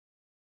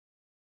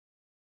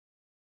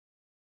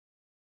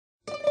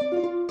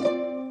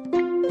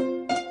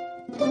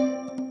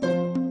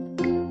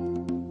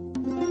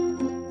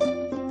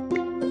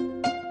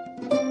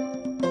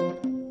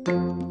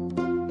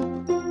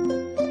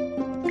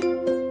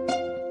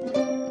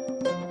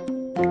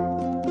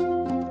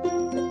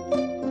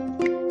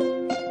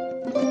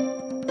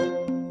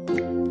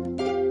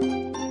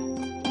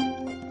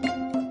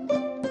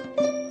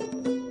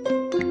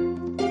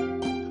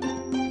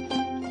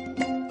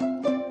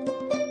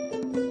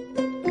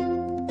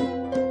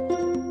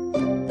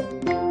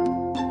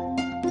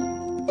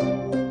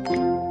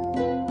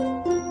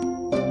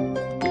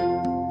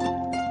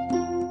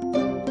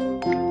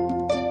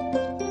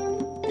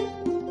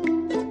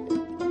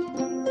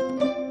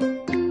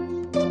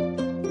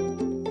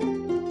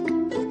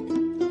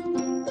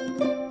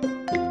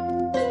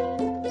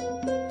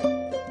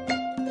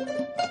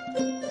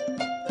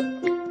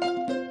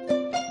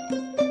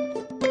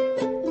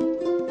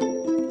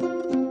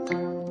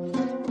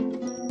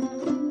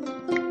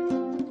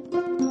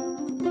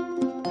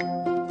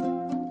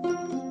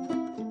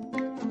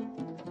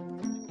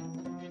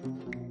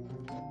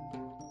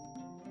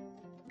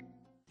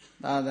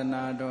သာသ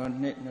နာတော်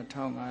နှစ်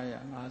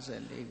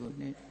2554ခု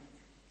နှစ်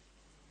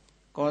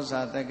ကောဇာ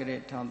တက္က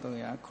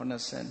ရာ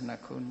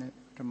1382ခုနှစ်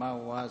ဓမ္မ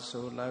ဝါ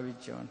ဆိုလပြည့်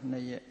ကျော်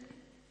2ရက်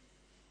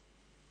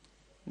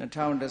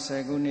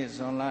2010ခုနှစ်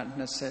ဇွန်လ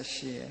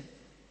28ရက်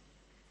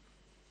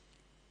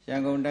ရ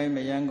န်ကုန်တိုင်းမ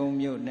ရန်ကုန်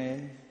မြို့နယ်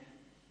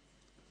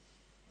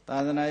သာ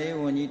သနာရေး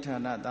ဝန်ကြီးဌာ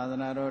နသာသ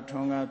နာတော်ထွ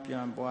န်းကားပြ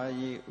န်ပွား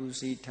ရေးဦး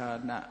စီးဌာ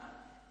န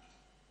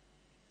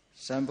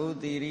စံပု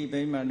သီရိ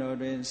ဗိမာန်တော်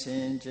တွင်ဆ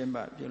င်ကျင်းပ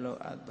ပြုလုပ်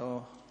အပ်သော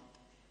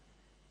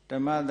ဓ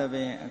မ္မသဘ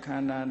င်အခ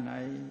မ်းအနား၌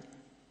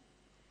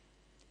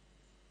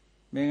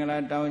မင်္ဂလာ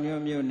တောင်ညွ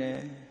န့်မြို့နယ်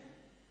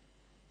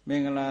မ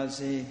င်္ဂလာ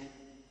စေ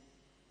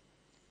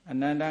အ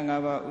နန္တ၅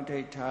ပါးဥထိ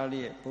တ်ထားလျ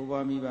က်ဘိုး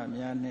ဘွားမိဘ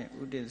များနှင့်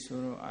ဥတည်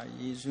ဆိုးတို့အား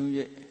ရည်စူး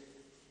၍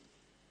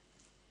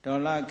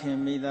ဒေါ်လာခင်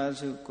မိသား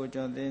စုကို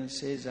ကျော်သိန်း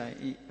စေဆိုင်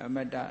ဤအမ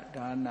တ္တ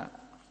ဒါန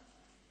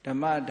ဓမ္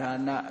မဒါ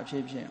နအဖြ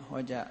စ်ဖြင့်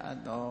ဟောကြားအပ်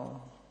သော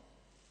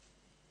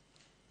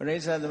ပရိ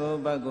စ္ဆေသမု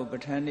ပ္ပါဒ်ကိုပ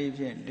ဋ္ဌာန်းနည်း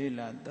ဖြင့်လေ့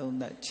လာသုံး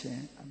သပ်ခြ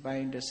င်းအပို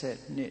င်း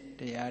12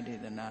တရားဒေ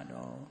သနာ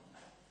တော်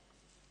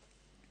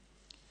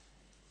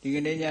ဒီက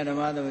နေ့ညဓမ္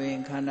မသဘင်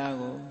ခန္ဓာ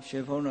ကိုရွှေ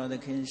ဖုံးတော်သ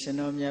ခင်ရှင်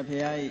တော်မြတ်ဖ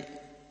ရာ၏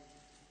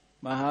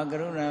မဟာက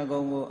ရုဏာဂု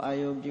ဏ်ကိုအာ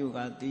ယုပြုက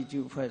တိကျ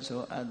ဖွဲ့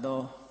ဆိုအပ်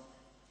သော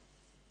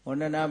ဝန္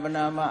ဒနာပ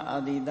နာမအာ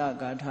တိတ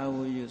ဂါထာ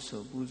ဝုယု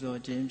ဆိုပူဇော်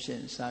ခြင်းဖြ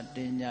င့်စတ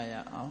င်ကြရ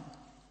အောင်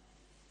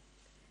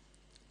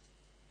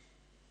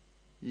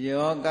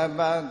ယောကပ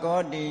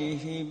ကောတိ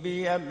ဟိပိ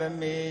အပ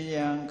မေ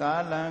ယံကာ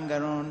လံက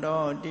ရွန်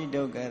တောတိ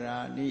တုကရာ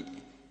နိ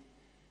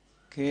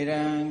ခေ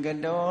ရံက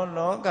တော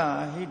လောက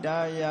ဟိတ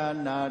ယာ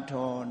နာ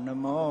ထောန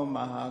မောမ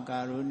ဟာကာ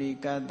ရုဏိ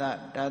ကတ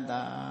တတ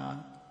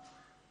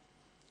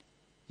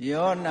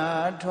ယောနာ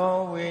ထော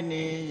ဝိ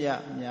နိယ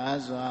မြာ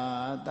စွာ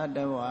တတ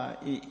ဝါ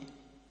ဤ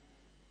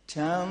ချ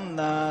မ်း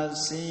သာ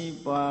စီး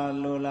ပွား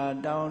လိုလား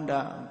တောင်းတ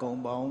ဂုံ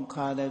ပေါင်း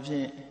ခါသည်ဖြ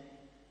င့်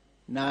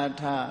နာ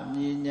ထမြ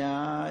ညာ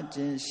ခြ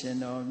င်းရှင်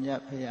တော်မြ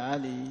တ်ဖရာ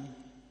သည်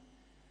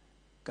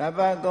ကပ္ပ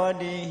ကော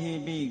တိဟိ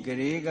ပိဂ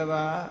ရေက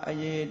ဘာအ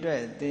ရေအတွ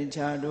က်သင်္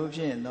ချာတို့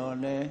ဖြင့်တော်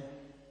လဲ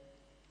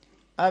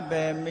အ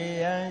ဘေမေ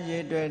ယံရေ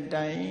အတွက်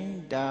တိုင်း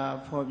တာ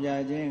ဖော်ပြ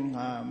ခြင်း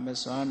ငါမ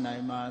စွမ်းနို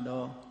င်ပါ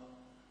သော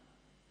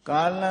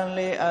ကာလံ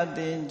လေးအသ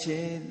င်ချေ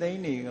သိမ့်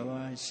နေက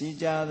ဘာရှိ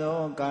ကြသော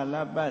ကာလ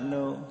ပတ်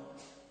လုံး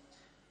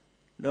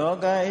လော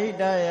ကဣ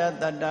တယ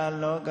တတ္တ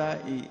လောက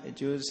ဤအ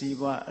ကျိုးစီး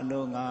ပွားအ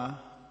လုံးငါ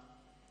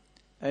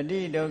အ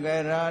တိဒုက္ခ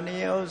ရာနိ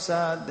ဥ္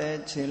စာသက်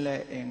ချေလ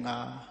က်အင်္ဂါ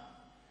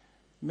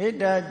မေတ္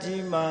တာ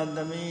ကြီးမာသ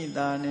မိ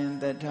တာနှင့်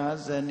တထာ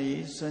ဇနီ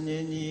ဆွန်ញ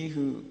ကြီး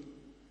ဟု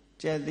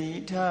ကျက်တိ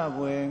ထ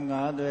ဘွယ်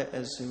ငါးသွဲ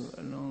အစု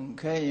အလွန်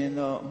ခဲရင်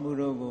သောအမှု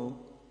တို့ကို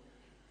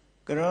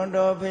ကရွန်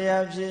တော်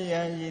ဖျားဖြစ်ရ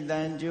န်ရည်တ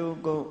န်ကြိုး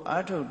ကုပ်အာ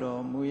ထုတ်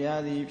တော်မူရ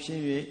သည်ဖြ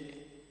စ်၍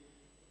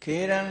ခေ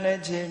ရန်လ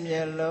က်ချေမျ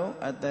က်လုံး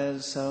အသက်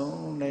ဆုံး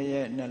လည်း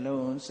ရဲ့နှ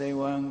လုံးစိတ်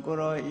ဝံကို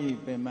ရောဤ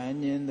ပင်မ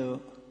ညင်းသို့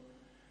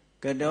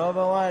ကတောဘ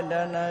ဝ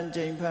ဒါနံ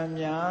ချိန်ဖန်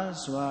များ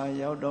စွာ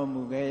ရောက်တော်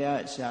မူခဲ့ရ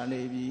ရှာ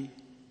လေပြီ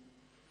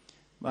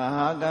မ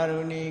ဟာကရု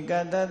ဏီက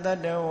တတ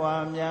တဝါ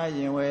များရ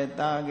င်ဝဲ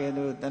တာကဲ့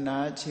သို့တနာ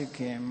ချစ်ခ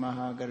င်မ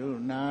ဟာကရု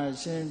ဏာ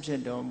ရှင်ဖြ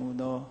စ်တော်မူ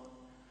သော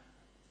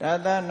တ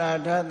သနာ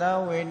ထသ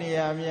ဝိန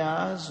ည်း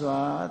များစွာ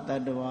တ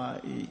တဝါ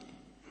ဤ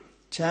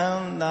ချ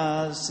မ်းသာ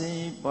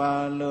စီး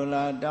ပွားလို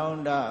လားတော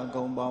င်းတအ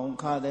ကုန်ပေါင်း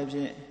ခါသည်ဖြ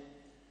င့်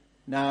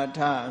နာထ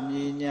မြ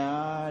ညာ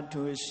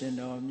ထိုရှင်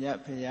တော်မြတ်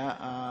ဖရာ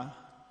အား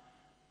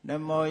န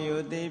မောယု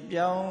တိ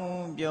ပြောင်း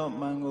ပြော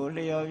မှန်ကို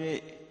လျော်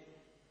၍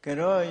က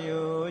ရောယု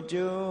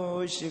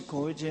ကျိုးရှိ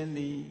ခိုးခြင်းသ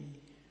ည်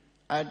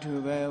အထု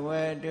ဘဝ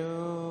တု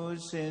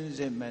စင်စ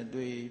စ်မ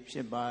သွေဖြ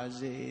စ်ပါ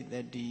စေတ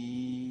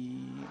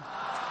ည်း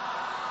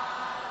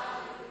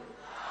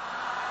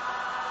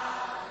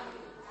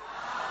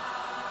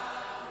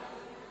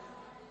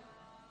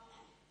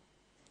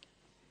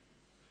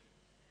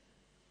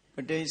ပ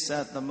ဋိစ္စ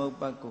သမုပ္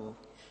ပါဒ်ကို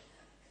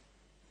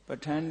ပ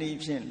ဋ္ဌာန်းနည်း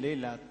ဖြင့်လေ့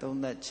လာသုံး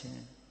သပ်ခြ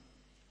င်း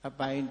အ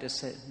ပိုင်း12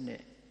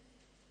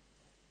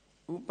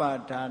ဥပါ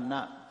ဒါန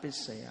ပစ္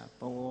စယ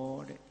ဘဝ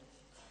တဲ့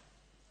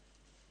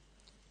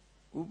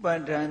ဥပါ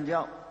ဒံ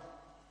ကြောင့်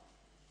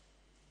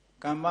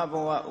ကမ္မဘ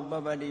ဝဥပ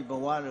ပတ္တိဘ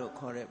ဝလို့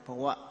ခေါ်တဲ့ဘ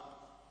ဝ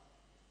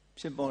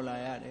ဖြစ်ပေါ်လာ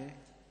ရတယ်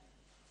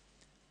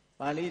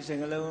ပါဠိစ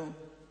ကားလုံး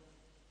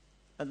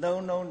အသုံး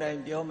အနှုန်းတို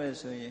င်းပြောမယ်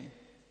ဆိုရင်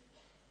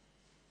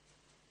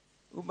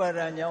ဥပါ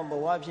ဒံကြောင့်ဘ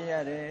ဝဖြစ်ရ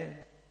တယ်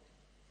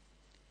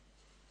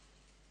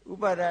ဥ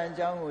ပါဒံအ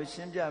ကြောင်းကိုရှ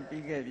င်းပြ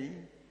ပြီးခဲ့ပြီ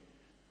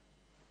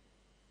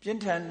ပြ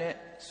င်းထန်တဲ့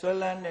ဆွဲ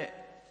လန်းတဲ့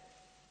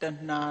တ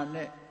ဏှာ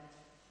နဲ့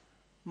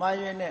မှား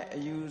ယွင်းတဲ့အ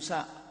ယူဆ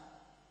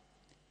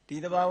ဒီ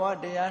သဘာဝ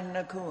တရားနှ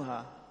စ်ခုဟာ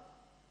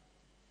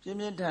ပြင်း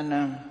ပြင်းထန်ထ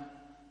န်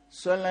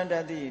ဆွဲလန်းတ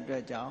တ်သည့်အတွ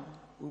က်ကြောင့်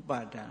ဥပါ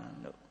ဒံ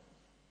လို့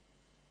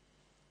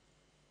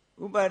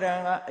ဥပါဒံ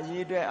ကအ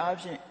ရေးအတွက်အား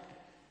ဖြင့်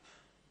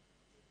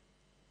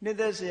နိတ္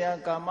တဆရာ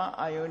ကာမ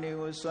အာယုန်တွေ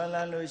ကိုဆွဲလ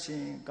န်းလို့ရှိ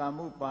ရင်ကာ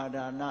မုပါဒ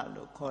နာ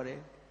လို့ခေါ်တ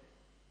ယ်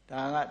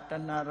ဒါကတ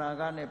ဏှာရာ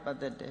ဂနဲ့ပတ်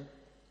သက်တယ်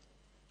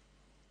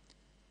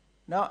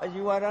နောက်အ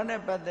ယူဝါဒ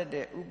နဲ့ပတ်သက်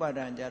တဲ့ဥပါ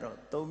ဒံကြတော့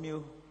၃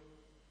မျိုး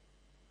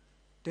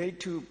ဒိဋ္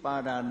ဌုပါ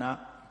ဒနာ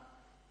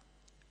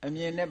အ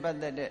မြင်နဲ့ပတ်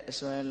သက်တဲ့အ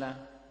စွဲလန်း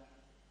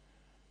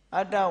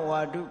Atta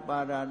Wadu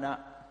Parana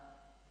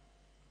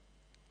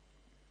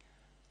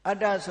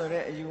Atta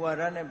Sore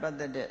Yuarane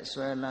Patade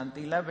Swalan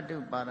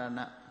Tilabatu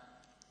Parana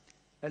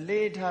A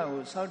late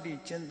house Saudi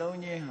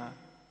Chindoneha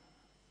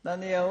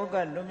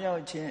Daniaoka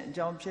Lumia Chin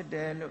Jump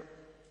Chidelu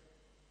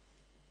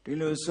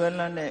Tilu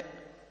Swalane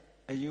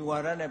A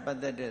Yuarane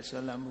Patade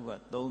Swalamuva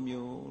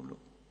Domio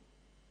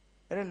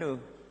Hello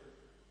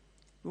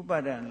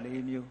Upadan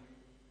Lemio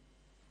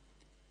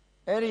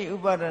Eri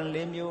Upadan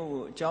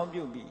Lemio Jump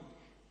you be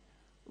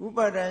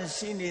Upadan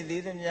Sini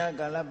Didnya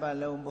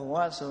Galabalo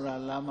Bawasura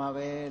Lama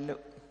Velo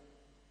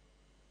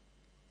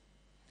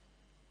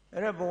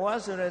Era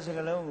Bawasura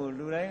Sagalongo,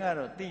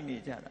 Luranga, Tini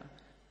Jara.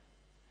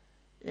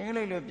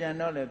 English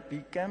Lupiano,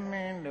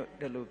 becoming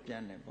the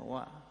Lupiane,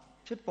 Bawa,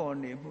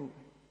 Chiponi who.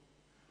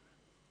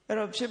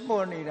 Era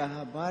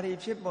Chiponida, Bari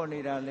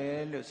Chiponida,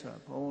 Lelusa,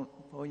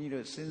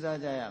 Ponido Sinza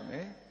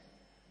Jayame.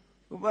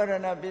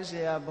 Uparana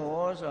Bisia,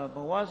 Bawas,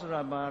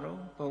 Bawasura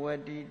Baro,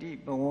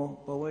 Pawadi,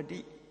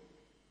 Pawadi.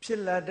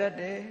 Chilla that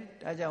day,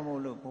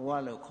 Tajamolo,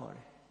 Pawalo Kore.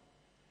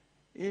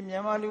 In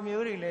Yamalu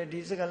Muri,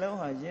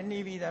 Disagaloha,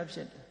 Jenny be that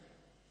shit.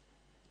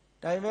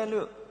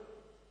 Divelu,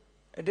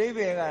 a day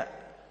bega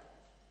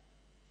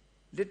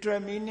literal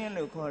meaning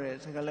look for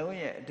it,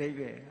 Sagaloya, a day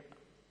bega.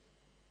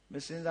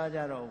 Messinda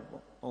Jaro,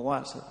 or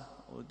Wasa,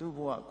 or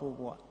Dubois,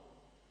 Cobois.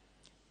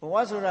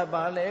 Owasura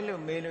Balelu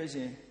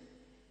Melusi,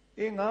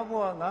 in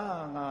Gabua,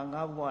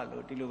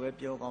 Gabua,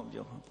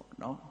 Dilubio,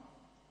 no?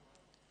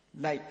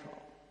 Light.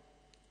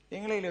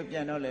 English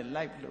piano,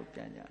 light blue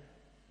piano.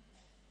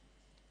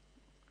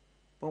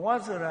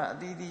 Owasura,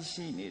 Didi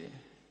she needed.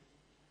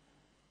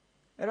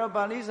 Ero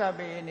Balisa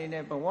be in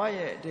a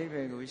Bawaye,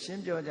 David,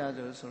 Shim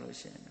Georgia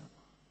solution.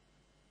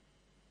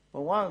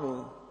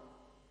 Bawago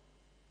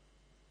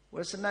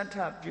was not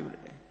top beauty.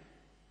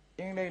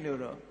 English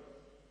Luro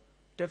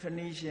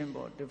definition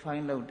board,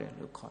 define load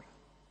look hot.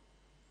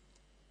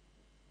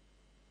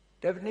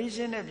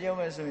 Definition of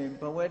Yomasu,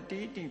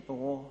 Bawati,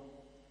 Bawa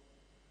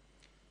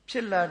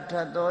Chilla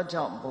Tado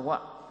Jump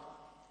Bawa.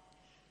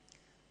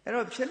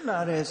 Ero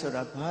Chilla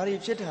Resora, Bari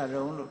Chita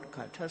don't look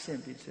at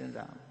Tassim Pitson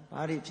down,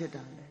 Bari Chita.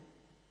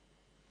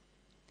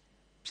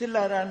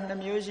 Chillaran the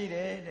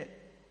music,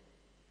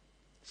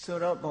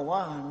 Sura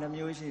Bawa, the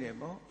music,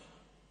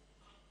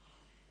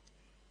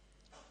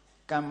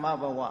 Gamma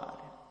Bawa.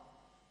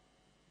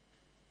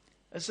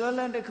 A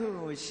solan the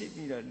coup ship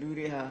me the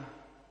Luria.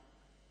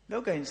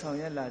 Look in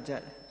Soyala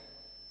Jet.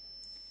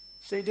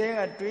 Say they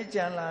are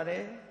Twitchan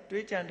Lare,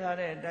 Twitchan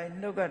Tare, and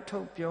no got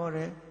top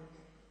pure.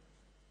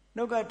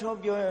 No got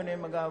top pure name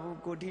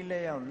Magabu, could he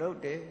lay out low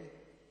day?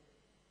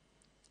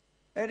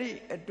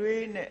 Eddie a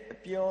drain, a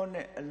pion,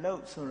 a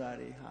load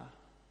sorari ha.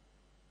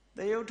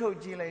 The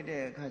Yoto Gile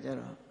de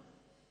Kajaro.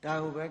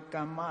 Daube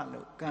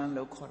Gamalo,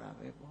 Ganlo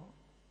Corabebo.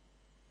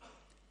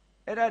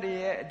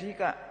 Edadi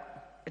Dika,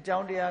 a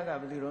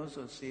Joundiaga will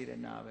also see the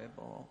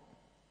Navebo.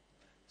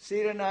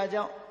 See the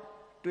Naja,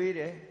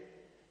 Tweede,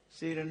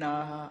 see the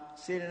Naha,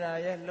 see the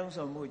Naya,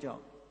 Loso Mujo,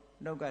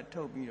 no got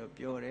Toby of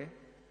Piore.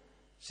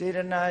 See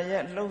the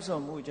Naya, Loso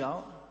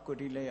Mujo, could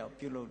he lay out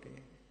Pulo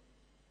day.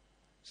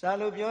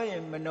 Salubio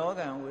in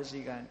Manogan was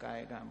Sigan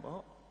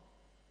Kaigambo,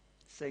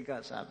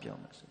 Sega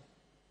Sabiomas.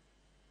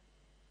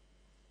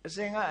 A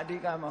singer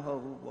Digama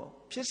Hobo,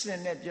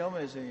 Pissin net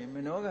Jomas in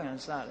Manogan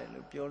and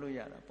Sale, Piolo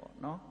Yarapo,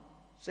 no?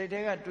 Say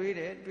they got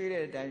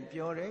treated, and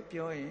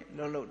Piore,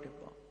 Lolo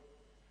depo.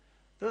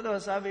 Todo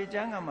Sabi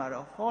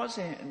Jangamaro, horse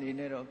and the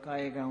Nero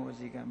Kaigan was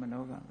Sigan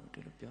Manogan to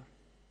the Pure.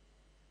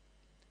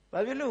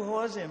 But you look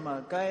horse in my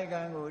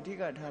Kaigan or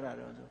Tiga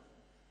Taradozo.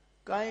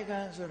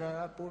 Kaigan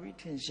Sura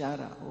Pubitin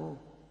Shara, oh.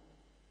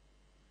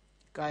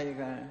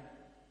 Kaigan,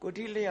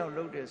 Cotile of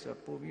Lotus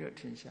of Pubio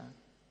Tinshan.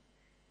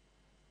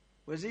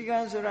 Was he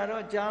going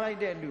to Jala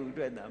de Lu,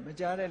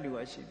 Majara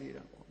Lua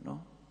Shidira,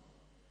 no?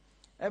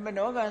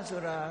 Emanogan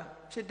Sura,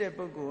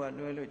 Chitebugu, and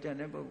Luelu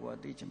Janebugu,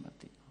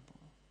 Dijamati.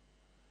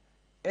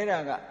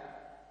 Eraga,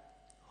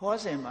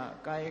 Hosema,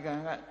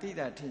 Kaigan,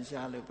 Tida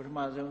Tinshalu,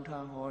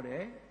 Primazunta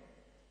Hore,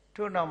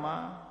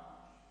 Tunama,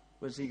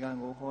 was he going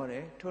to go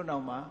Hore,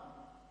 Tunama,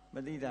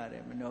 Madida,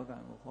 Manogan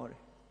Hore.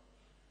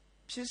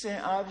 She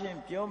said,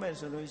 Absent Piome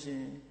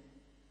solution.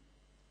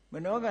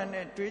 Manogan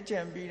net Twitch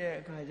and be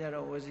there,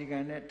 Kajaro was he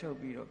going to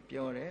be of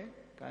Piore,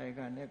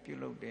 Kaigan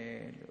Nepulo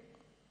de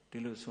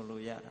Dilu Solo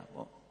Yara.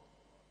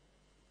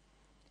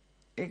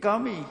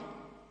 Ekami,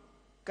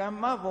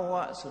 Kamabo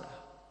Wasura.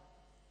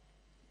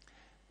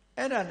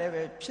 Era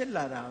never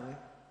Chillarawe.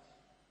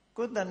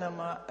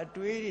 Kutanama, a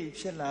tweedy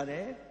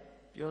Chillare,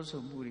 Yoso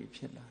Muri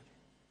Chillare.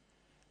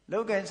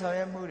 Logan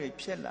saw Muri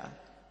Chillare.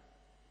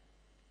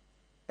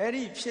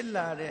 Eri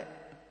Chillare.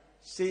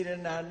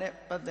 Sirena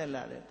net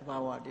Padelare, the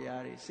Bawa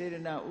Diari,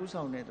 Sirena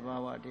Usonet, the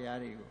Bawa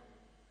Diari.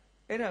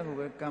 Era who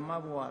will come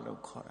up while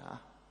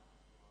Cora.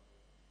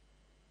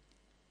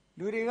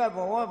 Luriga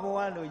Bawa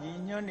Boalo,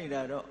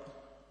 Yinionidaro.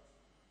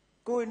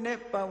 Go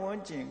net by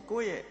one chin,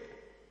 go ye.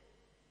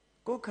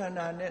 Go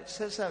cana net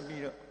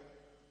Sesabiro.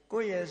 Go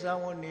ye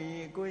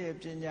Zawoni, go ye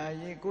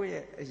Pinya, go ye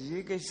a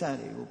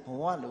Yigisari,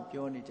 Pawalo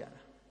Pionijara.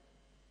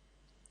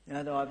 ညာ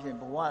တော်အဖြစ်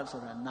ဘဝ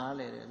ဆိုတာနား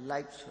လေတယ်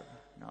life ဆိုတာ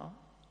နော်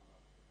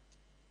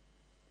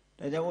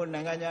ဒါကြောင့်မို့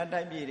နိုင်ငံခြား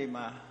တိုက်ပြည်တွေ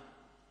မှာ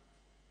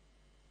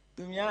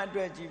သူများအ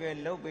တွက်ကြီးပဲ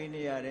လှုပ်ပေး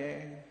နေရတယ်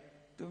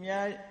သူ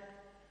များ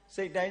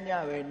စိတ်တိုင်းကြ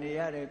ပဲနေ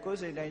ရတယ်ကိုယ်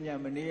စိတ်တိုင်းကြ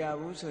မနေရ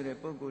ဘူးဆိုတဲ့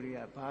ပုံကိုယ်တွေက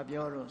ဘာ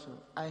ပြောတော့ဆို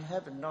I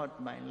have not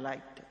my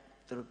life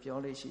သူတို့ပြော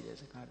လို့ရှိတဲ့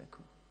စကားတစ်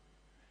ခု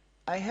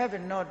I have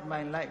not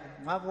my life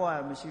ငါဘဝ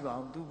မရှိပါ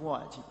ဘူးသူဘဝ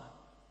ရှိပါ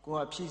ကို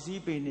ကဖြည့်ဆ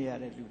ည်းပေးနေရ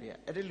တဲ့လူတွေက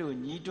အဲ့ဒီလို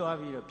ညှိတွား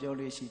ပြီးတော့ပြော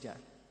လို့ရှိကြတယ်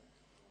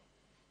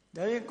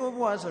ဒါရင်ကိုယ့်ဘ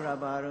ဝဆိုတာ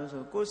ဘာလို့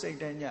ဆိုကိုယ်စိတ်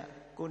တိုင်းကြ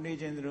ကိုနေ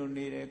ခြင်းသူတို့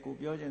နေတယ်ကို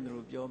ပြောခြင်းသူ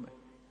တို့ပြောမယ်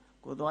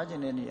ကိုသွားခြ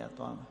င်းတဲ့နေရာ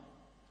သွားမယ်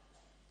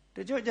တ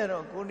ချို့ကြ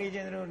တော့ကိုနေခြ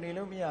င်းသူတို့နေ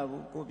လို့မရ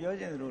ဘူးကိုပြော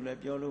ခြင်းသူတို့လည်း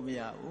ပြောလို့မ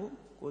ရဘူး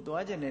ကို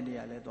သွားခြင်းတဲ့နေ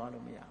ရာလည်းသွား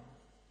လို့မရဘူး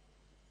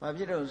ဘာ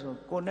ဖြစ်လို့ဆို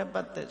ကိုနဲ့ပ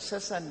တ်သက်ဆ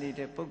က်ဆက်နေ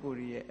တဲ့ပုဂ္ဂို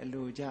လ်ရဲ့အ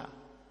လိုကြ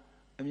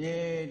အမြဲ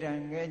တ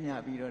မ်းငဲ့ည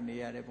ပြီးတော့နေ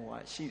ရတဲ့ဘဝ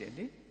ရှိတယ်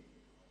လေ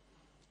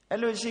အဲ့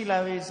လိုရှိလာ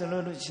ပြီဆို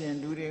လို့ရှင်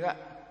လူတွေက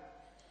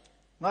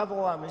ငါဘ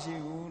ဝမရှိ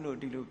ဘူးလို့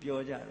ဒီလိုပြော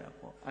ကြတာ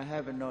ပေါ့ I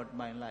have not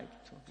my life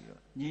ဆိုပြီး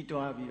တော့ညှိ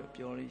တွားပြီးတော့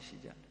ပြောလို့ရှိ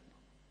ကြတယ်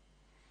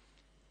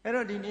အဲ့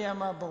တော့ဒီနေရာ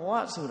မှာဘဝ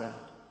ဆိုတာ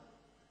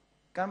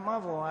ကမ္မ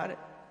ဘဝတဲ့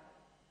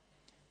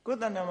ကိုယ်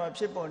တဏ္ဍာမှာ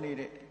ဖြစ်ပေါ်နေ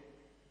တဲ့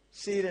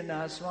စေရနာ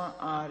စွမ်း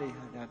အားတွေ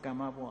ဟာဒါကမ္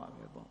မဘဝ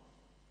ပဲပေါ့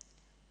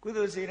ကု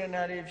သိုလ်စေရ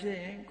နာတွေဖြစ်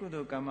ရင်ကု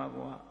သိုလ်ကမ္မဘ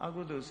ဝအ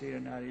ကုသိုလ်စေရ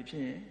နာတွေဖြ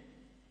စ်ရင်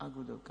အ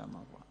ကုသိုလ်ကမ္မ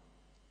ဘဝ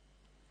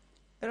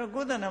အဲ့တော့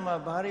ကိုယ်တဏ္ဍာမှာ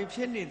ဘာတွေဖြ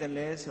စ်နေတယ်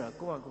လဲဆိုတာ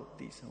ကိုယ့်အကို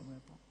သိဆုံးပဲ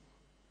ပေါ့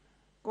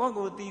ကိုယ့်အ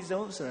ကိုသိ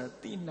ဆုံးဆိုတာ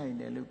သိနိုင်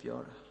တယ်လို့ပြော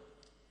တာ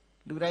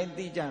လူတိုင်း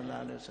သိကြ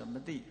လားလို့ဆိုမ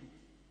သိဘူး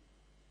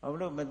ဘာ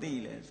လို့မသိ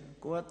လဲဆို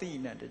ကိုယ်ကသိ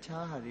နေတ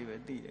ခြားဟာတွေပဲ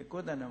သိတယ်ကို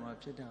ယ်တဏ္ဍာမှာ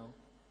ဖြစ်တာကို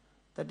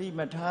တတိမ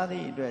ထားသ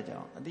ည့်အတွက်ကြော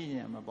င့်အသိ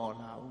ဉာဏ်မပေါ်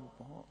လာဘူး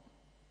ပေါ့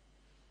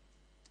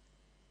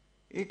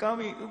ဧကော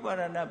မိဥပါ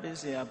ဒနာပစ္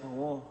စယဘ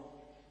ဝ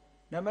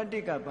နံပါတ်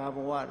1ကဘာဘ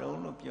ဝတုံး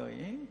လို့ပြော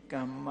ရင်က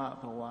မ္မ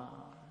ဘဝ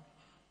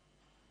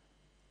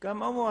ကမ္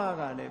မဘဝ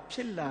ကလည်းဖြ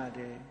စ်လာတ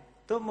ယ်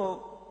သို့မဟုတ်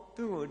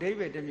သူ့ကိုအဓိပ္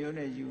ပာယ်တစ်မျိုး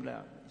နဲ့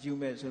ယူ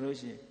မယ်ဆိုလို့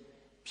ရှိရင်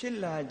ဖြစ်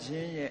လာခြ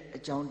င်းရဲ့အ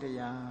ကြောင်းတ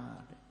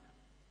ရားတဲ့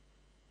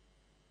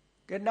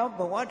ကဲနောက်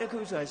ဘဝတစ်ခု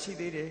ဆိုတာရှိ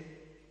သေးတယ်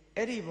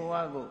အဲ့ဒီဘဝ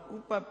ကိုဥ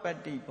ပပတ္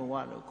တိဘဝ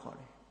လို့ခေါ်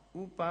တယ်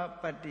ဥပ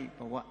ပတ္တိဘ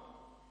ဝ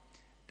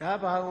ဒါ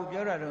ဘာကို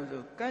ပြောတာတုံး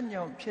ဆိုကံ့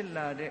ကြောင့်ဖြစ်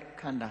လာတဲ့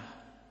ခန္ဓာ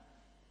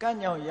ကံ့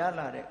ကြောင့်ရ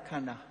လာတဲ့ခ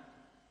န္ဓာ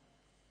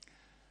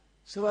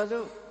ဆိုပါ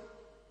စို့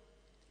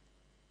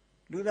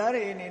လူသား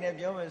တွေအနေနဲ့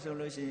ပြောမယ်ဆို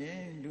လို့ရှိရ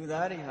င်လူ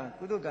သားတွေဟာ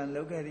ကုသကံ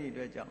လုပ်ခဲ့သည့်အ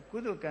တွက်ကြောင့်ကု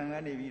သကံက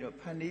နေပြီးတော့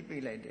ဖန်တီး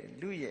ပေးလိုက်တယ်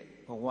လူရဲ့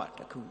ဘဝတ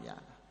စ်ခုရ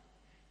တာ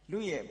လူ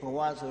ရဲ့ဘဝ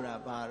ဆိုတာ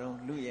ဘာတော့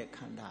လူရဲ့ခ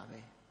န္ဓာ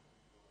ပဲ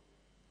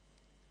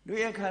လူ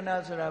ရဲ့ခန္ဓာ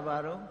ဆိုတာဘာ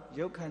တော့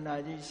ရုပ်ခန္ဓာ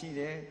ကြီးရှိ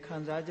တယ်ခံ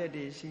စားချက်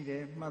တွေရှိတ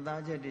ယ်မှတ်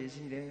သားချက်တွေ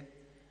ရှိတယ်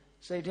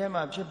စိတ်ထဲ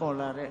မှာဖြစ်ပေါ်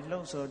လာတဲ့လှု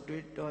ပ်ဆော်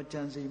တွေးတော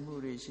ကြံစည်မှု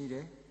တွေရှိတ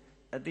ယ်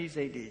အသိ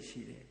စိတ်တွေ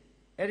ရှိတယ်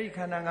အဲ့ဒီခ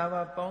န္ဓာ၅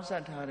ပါးပေါင်းစ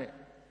ပ်ထားတဲ့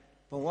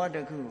ဘဝတ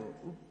စ်ခု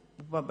ကို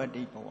ဥပပတ္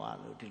တိဘဝ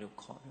လို့ဒီလို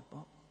ခေါ်တယ်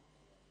ပေါ့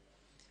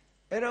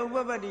အဲ့တော့ဥပ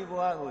ပတ္တိဘ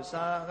ဝကို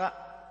စာက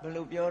ဘယ်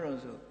လိုပြောတော့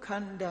ဆိုခ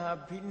န္ဓာ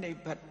ဘိနိ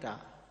ဗ္ဗတ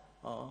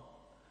ဟော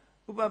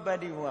ဥပပတ္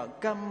တိဘဝ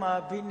ကမ္မာ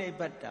ဘိနိဗ္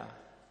ဗတ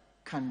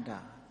ခန္ဓာ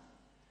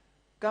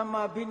ကမ္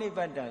မာဘိနိဗ္ဗ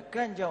တ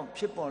ကံ့ကြောင့်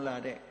ဖြစ်ပေါ်လာ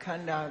တဲ့ခ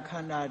န္ဓာ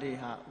တွေ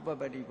ဟာဥပ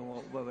ပတ္တိဘဝဥ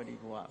ပပတ္တိ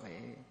ဘဝပဲ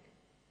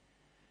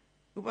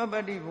ဥပပ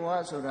တ္တိဘဝ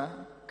ဆိုတာ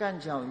ကံ့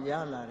ကြောင့်ရ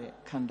လာတဲ့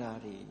ခန္ဓာ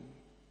တွေ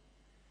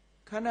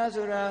ခန္ဓာ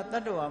ဆိုတာတ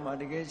တ္တဝါမှာ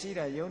တကယ်ရှိ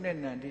တာယုံနဲ့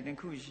နံဒီတစ်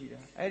ခုရှိတာ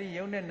အဲ့ဒီ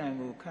ယုံနဲ့နံ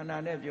ကိုခန္ဓာ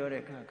နဲ့ပြော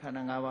တဲ့အခါခန္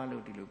ဓာ၅ပါး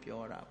လို့ဒီလို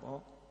ပြောတာပေါ့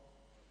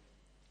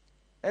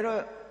အဲ့တော့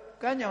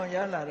ကံ့ကြောင့်ရ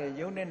လာတဲ့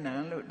ယုံနဲ့နံ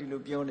လို့ဒီ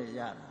လိုပြောနေ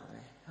ရတာပဲ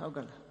ဟုတ်က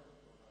လား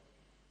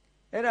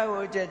အဲ့ဒါကို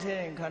အကျက်ချင်း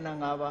ခန္ဓာ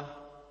၅ပါး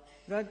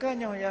ဒါကံ့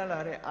ကြောင့်ရလာ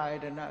တဲ့အာယ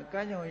တနာ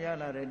ကံ့ကြောင့်ရ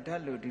လာတဲ့ဓာ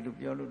တ်လို့ဒီလို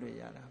ပြောလို့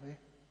ရတာပဲ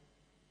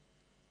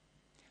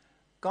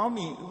ကောင်း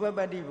ပြီဥပပ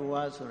တ္တိဘဝ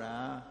ဆိုတာ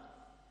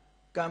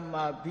ကမ္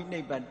မာဘိနိ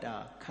ဗ္ဗတ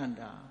ခန္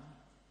ဓာ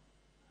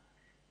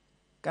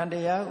ကံတ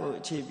ရားကို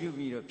အခြေပြု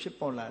ပြီးတော့ဖြစ်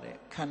ပေါ်လာတဲ့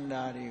ခန္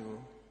ဓာတွေကို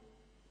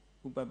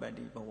ဥပပတ္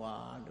တိဘဝ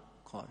လို့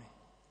ခေါ်တယ်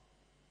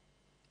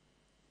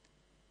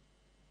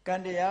ကံ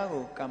တရား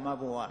ကိုကမ္မ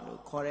ဘဝ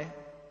လို့ခေါ်တယ်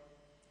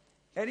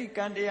အဲ့ဒီ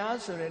ကံတရား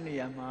ဆိုတဲ့နေ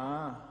ရာမှာ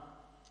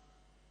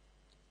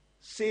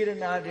စေရ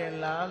နာတယ်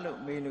လားလို့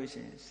မေးလို့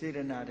ရှိရင်စေရ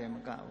နာတယ်မ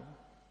ကဘူး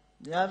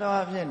များသော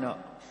အားဖြင့်တော့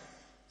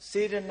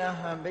စေရနာ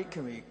ဟံဘိက္ခ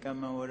ဝေကမ္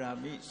မဝရာ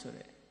မိဆို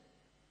တဲ့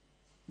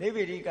နိဗ္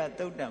ဗေဒိက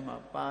သုတ်တံမှာ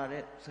ပါ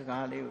တဲ့စ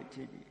ကားလေးကိုကြ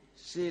ည့်ပြီး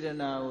စေရ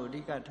နာကိုအ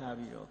ဓိကထား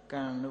ပြီးတော့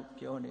ကံလို့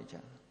ပြောနေကြတ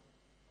ယ်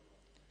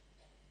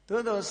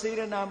သို့သောစေရ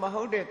နာမ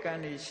ဟုတ်တဲ့ကံ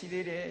တွေရှိ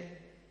သေးတယ်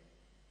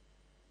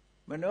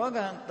မနော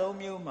ကံ၃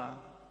မျိုးမှာ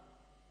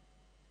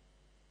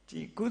ဒီ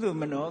ကုသိုလ်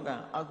မနောကံ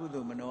အကု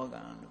သိုလ်မနော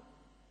ကံလို့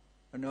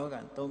မနောကံ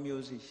၃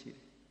မျိုးစီရှိတ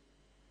ယ်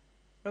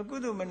အကု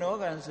သိုလ်မနော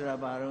ကံဆိုတာ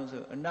ဘာလို့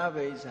ဆိုအန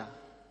ဘိဇာ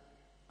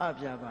အ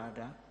ပြာပါဒ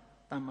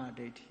သမ္မာ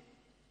ဒိဋ္ဌိ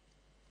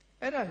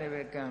အဲ့ဒါလည်း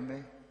ပဲကံပဲ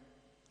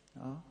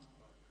နော်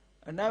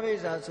အနဘိ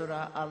ဇာဆိုတာ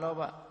အာလော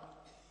ဘ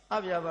အ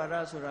ပြာပါဒ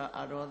ဆိုတာ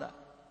အာရောဓ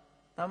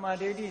သမ္မာ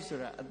ဒိဋ္ဌိဆို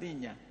တာအသိ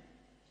ဉာဏ်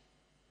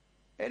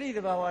အဲ့ဒီသ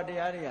ဘာဝတ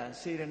ရားတွေဟာ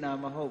စေရနာ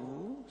မဟုတ်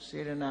ဘူးစေ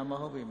ရနာမ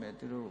ဟုတ်ပေမဲ့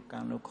သူတို့ကံ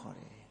လို့ခေါ်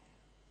တယ်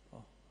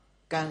ဟော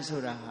ကံ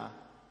ဆိုတာဟာ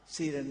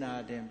စေရနာ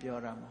တင်ပြော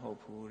တာမဟုတ်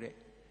ဘူးတဲ့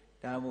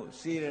ဒါမို့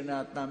စေရနာ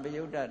တံပ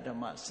ယုတ်တဓမ္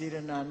မစေရ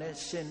နာနဲ့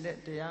ရှင်တဲ့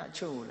တရားအ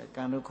ချုပ်ကိုလည်း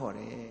ကံလို့ခေါ်တ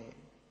ယ်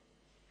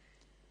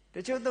တ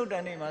ချို့သုတ်တ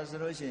န်တွေမှာဆို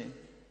လို့ရှိရင်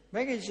မ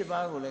ဂ္ဂင်၈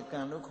ပါးကိုလည်းကံ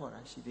လို့ခေါ်တာ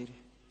ရှိသေးတ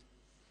ယ်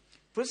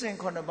ဘုဇင်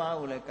9ပါး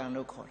ကိုလည်းကံ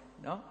လို့ခေါ်တယ်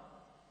နော်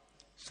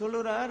ဆို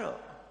လိုတာကတော့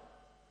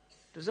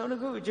တစုံတစ်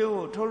ခုအကျိုး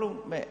ကိုထုတ်လို့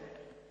မဲ့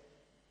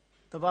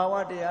သဘာဝ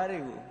တရားတွေ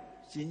ကို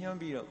ရည်ညွှန်း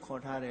ပြီးတော့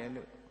ခေါ်ထားတယ်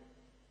လို့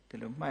ဒီ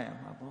လိုမှတ်ရ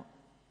မှာပေါ့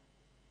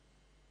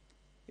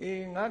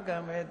အေးငါကံ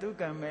ပဲသူ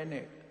ကံပဲ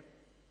နဲ့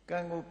ကံ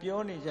ကိုပြော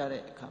နေကြ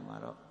တဲ့အခါမှာ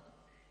တော့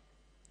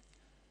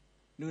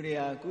လူတွေ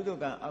ဟာကုသို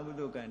လ်ကံအကု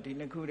သိုလ်ကံဒီ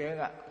နှစ်ခုတည်း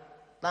က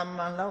တမ္မ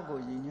န်လောက်ကို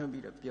ရည်ညွှန်း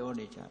ပြီးတော့ပြော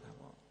နေကြတာ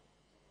ပေါ့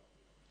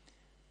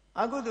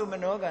အကုသိုလ်မ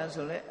နောကံ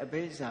ဆိုလဲအ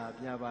ဘိဇ္ဇာ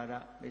ဗျာပါဒ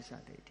မိစ္ဆာ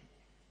ဒိဋ္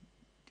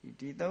ဌိ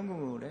ဒီသုံးခု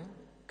ကိုလည်း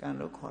ကံ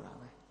လို့ခေါ်တာ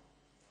ပဲ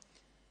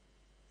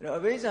အဲ့တော့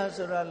အဘိဇ္ဇာ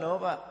ဆိုတာလော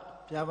ဘ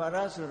ဗျာပါဒ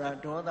ဆိုတာ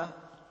ဒေါသ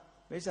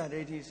မိစ္ဆာဒိ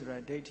ဋ္ဌိဆိုတာ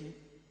ဒိဋ္ဌိ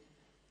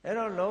အဲ့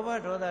တော့လောဘ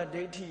ဒေါသ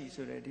ဒိဋ္ဌိ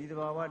ဆိုတဲ့ဒီသ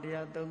ဘာဝတ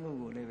ရားသုံးခု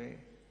ကိုလည်းပဲ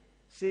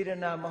စေရ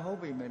နာမဟုတ်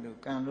ပေမဲ့လို့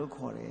ကံလို့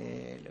ခေါ်တ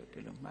ယ်လို့ဒီ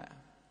လိုမှတ်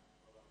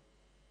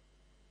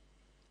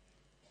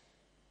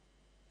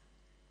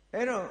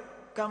အဲ့တော့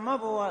ကမ္မ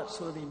ဘဝ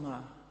ဆိုဒီမှာ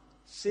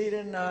စေရ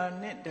နာ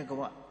နဲ့တ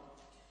ကွ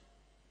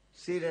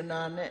စေရ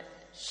နာနဲ့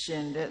ရှ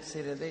င်တဲ့စေ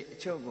ရသိက်အ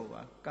ချုပ်ကို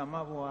ပါကမ္မ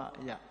ဘဝ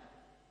အရာ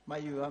မှ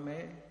တ်ယူရမ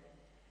ယ်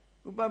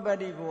ဥပပတ္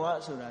တိဘဝ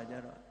ဆိုတာကြ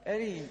တော့အဲ့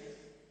ဒီ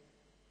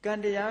ကံ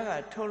တရားက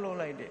ထုတ်လုပ်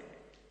လိုက်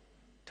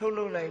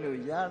လို့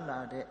ရလာ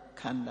တဲ့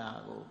ခန္ဓာ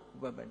ကိုဥ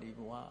ပပတ္တိဘ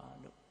ဝ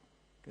လို့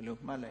ဒီလို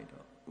မှတ်လိုက်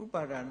တော့ဥ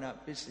ပါဒနာ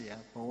ပစ္စယ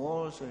ဘဝ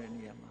ဆိုတဲ့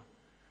နေရာမှာ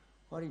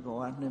ဟောဒီဘ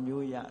ဝ2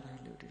မျိုးရတယ်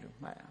လို့ဒီလို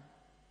မှတ်ရအောင်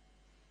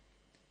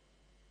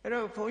အဲ့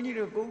တော့ဘုန်းကြီး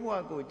တို့ကိုယ်ဘဝ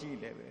ကိုကြည့်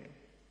လဲပဲ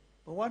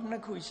ဘဝ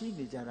2ခုရှိ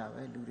နေကြတာ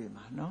ပဲလူတွေ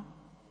မှာနော်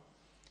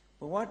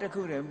ဘဝတစ်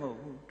ခုတည်းမဟုတ်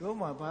ဘူးတို့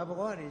မှာဘာဘ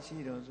ဝတွေရှိ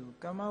တော့ဆို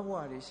ကမ္မဘဝ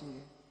တွေရှိတ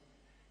ယ်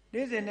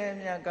နေ့စဉ်နဲ့အ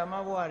မျှကမ္မ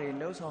ဘဝတွေ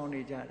လှုပ်ဆောင်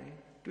နေကြတယ်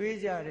တွေး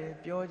ကြတယ်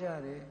ပြောကြ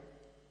တယ်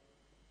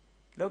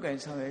လောက်ကင်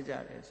ဆောင်ရွက်ကြ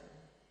တယ်ဆို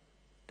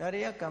ဒါ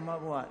တွေကကမ္မ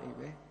ဘဝတွေ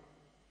ပဲ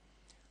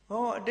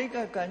ဟောအတိတ်က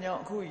ကံကြော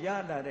င့်အခုရ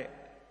လာတဲ့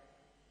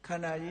ခ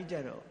န္ဓာကြီးကြ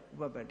တော့ဥ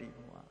ပပတ္တိဘ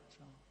ဝ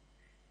ဆို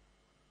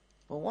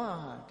ဘဝ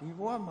ဟာဒီ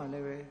ဘဝမှာလ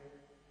ည်းပဲ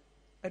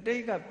အတိ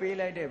တ်ကပေး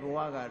လိုက်တဲ့ဘဝ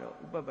ကတော့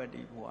ဥပပတ္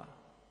တိဘဝ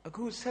အ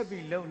ခုဆက်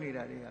ပြီးလုပ်နေ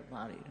တာတွေက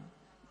ဘာတွေလဲ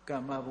က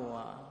မ္မဘဝ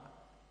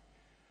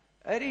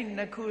အဲ့ဒီ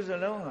နှစ်ခုစ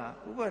လုံးဟာ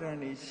ဥပါဒဏ်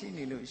တွေရှိ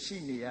နေလို့ရှိ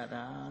နေရ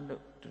တာ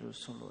လို့သူတို့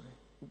ဆိုလို့တယ်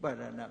ဥပါ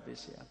ဒနာပစ္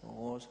စယ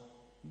ဘောဆို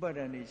ဥပါဒ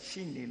ဏ်တွေ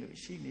ရှိနေလို့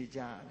ရှိနေကြ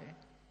ရတယ်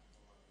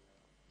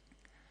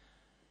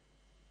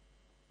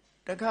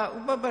တခါဥ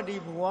ပပတ္တိ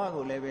ဘဝ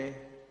ကိုလည်းပဲ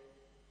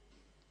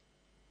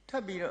ထ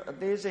ပ်ပြီးတော့အ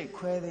သေးစိတ်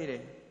ခွဲသေးတ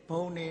ယ်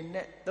ဘုံနေ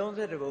နဲ့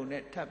32ဘုံ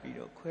နဲ့ထပ်ပြီး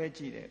တော့ခွဲ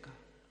ကြည့်တဲ့အခါ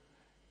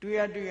တွေ့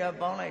ရ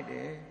ပေါင်းလိုက်တ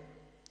ယ်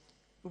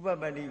ဥပ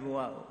ပတ္တိဘဝ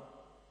ကို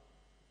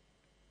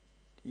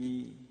ဒီ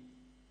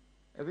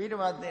အဘိဓ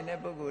မ္မာသင်တဲ့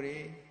ပုဂ္ဂိုလ်တွေ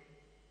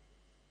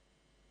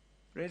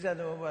ပရိစ္ဆေ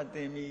သမုပ္ပါသ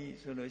င်ပြီ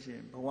ဆိုလို့ရှိရ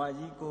င်ဘဝ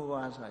ကြီး9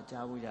ပါးဆိုတာ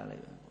ကြားဖို့ရလို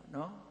က်ပြီပေါ့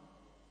နော်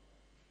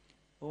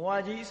ဘဝ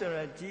ကြီးဆို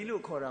တာကြီး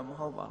လို့ခေါ်တာမ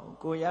ဟုတ်ပါဘူး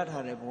ကိုရ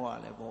ထားတဲ့ဘဝ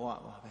လည်းဘဝပါ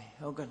ပဲ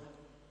ဟုတ်ကဲ့လား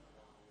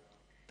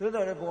သို့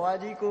တော်လည်းဘဝ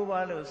ကြီး9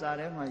ပါးလို့စာ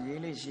ထဲမှာ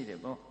ရေးလေးရှိတယ်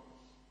ပေါ့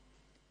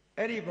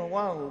အဲ့ဒီဘဝ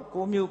ကို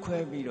9မျိုးခွဲ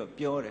ပြီးတော့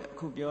ပြောတယ်အ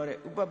ခုပြောတဲ့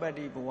ဥပပတ္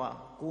တိဘဝ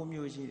9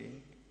မျိုးရှိတယ်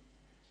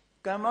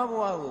ကမ္မဘ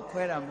ဝကို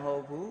ခွဲတာမဟု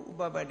တ်ဘူးဥ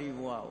ပပတ္တိဘ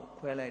ဝကို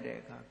ခွဲလိုက်တဲ့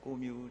အခါ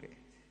9မျိုးတဲ့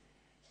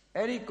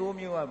အဲ့ဒီ9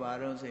မျိုးကဘာ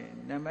လို့ဆိုရင်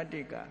နံပါတ်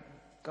1က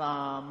ကာ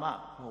မ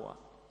ဘဝ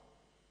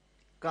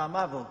ကာမ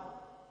ဘဝ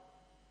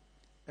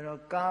အဲ့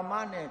တော့ကာမ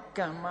နဲ့က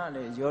မ္မလ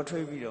ည်းရော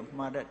ထွေးပြီးတော့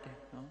မှားတတ်တယ်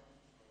နော်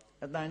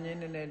အတန်ချင်း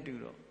နဲ့တူ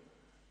တော့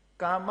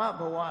ကာမ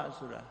ဘဝ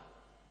ဆိုတာ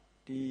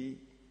ဒီ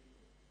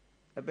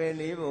အပယ်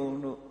လေးဘုံ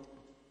တို့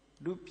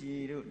လူပြေ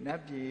တို့န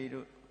တ်ပြေ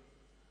တို့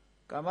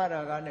ကာမ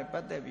ရာဂနဲ့ပ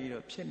တ်သက်ပြီး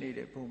တော့ဖြစ်နေ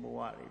တဲ့ဘုံဘဝ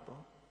တွေ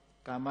ပေါ့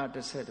ကာမ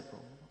11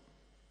ဘုံပေါ့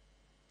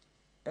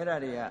အဲ့ဒါ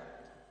တွေက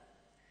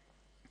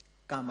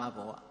ကာမဘ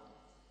ဝ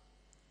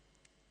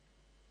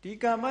ဒီ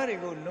ကာမတွေ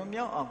ကိုလွန်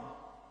မြောက်အောင်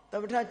တ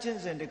ပ္ပထကျင့်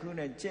စဉ်တစ်ခု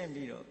နဲ့ကျင့်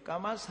ပြီးတော့ကာ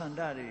မဆန္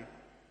ဒတွေ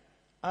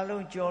အ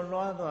လုံးကျော်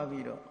လွှားသွား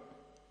ပြီးတော့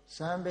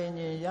ဇံပင်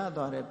ရှင်ရ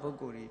သွားတဲ့ပုဂ္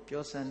ဂိုလ်တွေ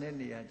ပျော်ဆန်တဲ့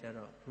နေရာကျ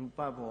တော့ရူပ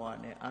ဘဝ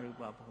နဲ့အရူ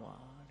ပဘဝ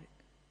တဲ့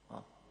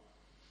ဟော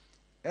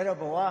အဲ့တော့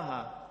ဘဝဟာ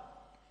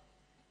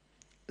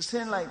အစ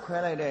င်းလိုက်ခွဲ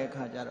လိုက်တဲ့အ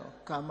ခါကျတော့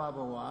ကာမဘ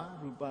ဝ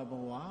ရူပဘ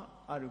ဝ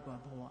အရူပ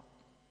ဘဝ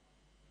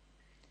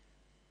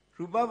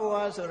ရူပဘဝ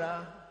ဆိုတာ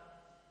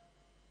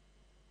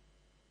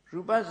ရူ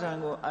ပဇံ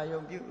ကိုအာ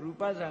ယုံပြုရူ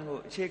ပဇံကို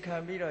အခြေခံ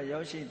ပြီးတော့ရော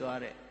က်ရှိသွား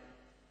တဲ့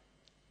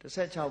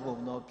16ဘုံ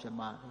သောပြ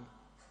မတွေ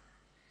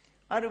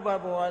အရူပ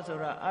ဘဝဆို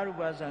တာအရူ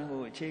ပဇံ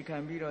ကိုအခြေခံ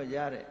ပြီးတော့ရ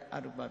တဲ့အ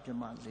ရူပပြ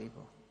မ4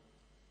ဘုံ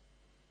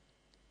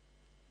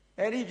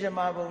အဲ့ဒီပြမ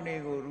ဘုံတွေ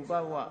ကိုရူပ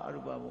ဘဝအ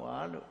ရူပဘဝ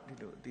လို့ဒီ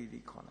လိုအသီး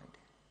သီးခေါ်လိုက်တ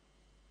ယ်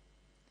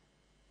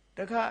တ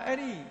ခါအဲ့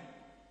ဒီ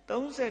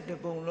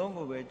32ဘုံလုံး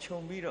ကိုပဲခြုံ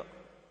ပြီးတော့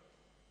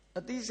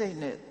အသိစိတ်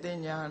နဲ့တင်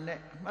ညာနဲ့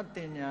အမှတ်တ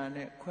င်ညာ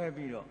နဲ့ခွဲ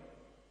ပြီးတော့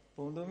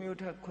ဘုံ3မျိုး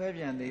ထပ်ခွဲ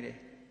ပြန်သေးတယ်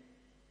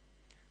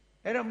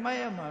အဲ့တော့မှတ်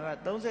ရမှာက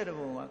32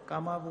ဘုံကကာ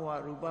မဘဝ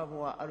ရူပဘ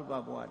ဝအရူပ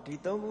ဘဝဒီ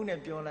3ခုနဲ့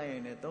ပြောလိုက်ရ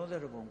င်လည်း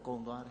32ဘုံကု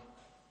န်သွားတယ်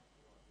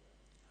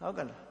ဟုတ်က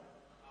လား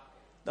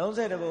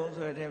30 ဘုံ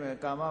ဆိုတဲ့ထဲမှာ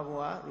ကာမဘ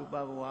ဝရူပ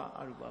ဘဝ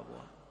အရူပဘဝ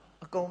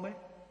အကုန်ပဲ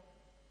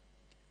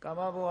ကာမ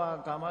ဘဝ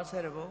ကာမ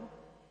7 ဘုံ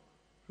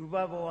ရူပ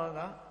ဘဝက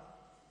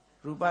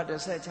ရူပ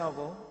16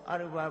 ဘုံအ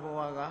ရူပဘဝ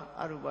က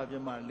အရူပပြ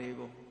မ4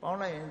 ဘုံပေါင်း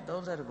လိုက်ရင်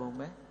30 ဘုံ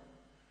ပဲ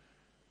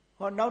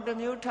ဟောနောက်တစ်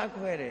မျိုးထပ်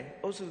ခွဲတယ်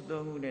အုပ်စု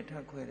3 ခုနဲ့ထ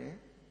ပ်ခွဲတယ်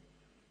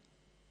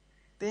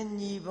တင်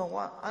ညီဘဝ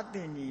အတ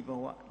င်ညီဘ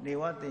ဝနေ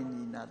ဝတင်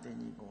ညီနာတင်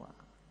ညီဘဝ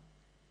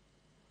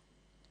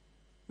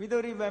ဝိသု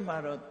ရိဘက်မှာ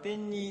တော့တင်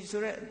ညီ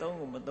ဆိုတဲ့အသုံး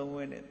ကိုမသုံး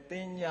ဝဲနဲ့တ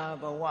င်ညာ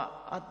ဘဝ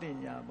အတင်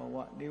ညာဘဝ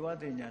နေဝ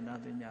တင်ညာနာ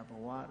တင်ညာဘ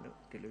ဝလို့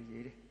ဒီလို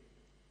ရေးတယ်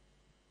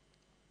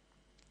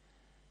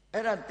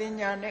အဲ့ဒါတင်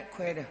ညာနဲ့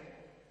ခွဲတယ်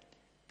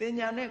တင်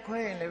ညာနဲ့ခွဲ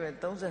ရင်လည်းပဲ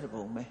30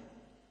 ဘုံပဲ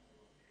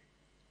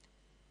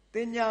တ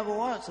င်ညာဘ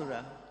ဝဆို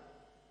တာ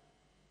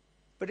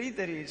ပရိ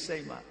သေရိစိ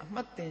တ်မှာအမှ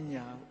တ်တင်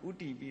ညာဥ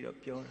တည်ပြီးတော့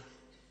ပြောတာ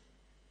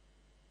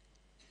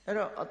အဲ့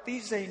တော့အသိ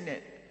စိတ်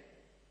နဲ့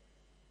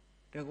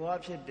တကွာ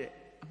ဖြစ်တဲ့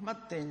အမှ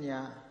တ်တင်ညာ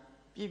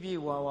ပြည့်ပြည့်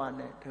ဝဝ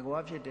နဲ့တကွာ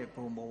ဖြစ်တဲ့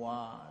ဘုံဘဝ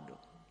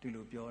လို့ဒီ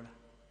လိုပြောတာ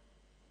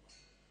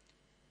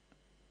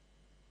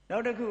နော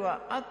က်တစ်ခုက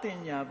အတင်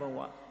ညာဘဝ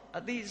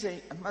အသိစိ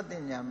တ်အမှတ်တ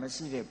င်ညာမ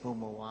ရှိတဲ့ဘုံ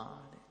ဘဝ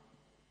တဲ့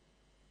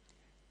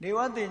နေဝ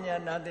တင်ညာ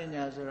နာတင်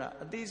ညာဆိုတာ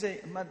အသိစိတ်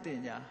အမှတ်တင်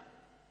ညာ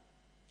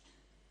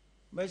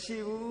မရှိ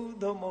ဘူး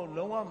သို့မဟုတ်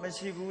လုံးဝမ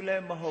ရှိဘူးလ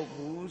ည်းမဟုတ်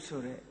ဘူး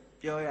ဆိုတဲ့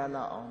ပြောရ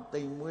လောက်အောင်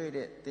တိမ်မွေး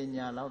တဲ့တင်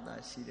ညာလောက်သာ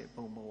ရှိတဲ့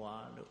ဘုံဘဝ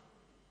လို့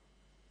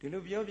ဒီ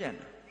လိုပြောပြန်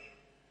တာ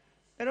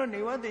အဲ့တော့နေ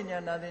ဝတင်ညာ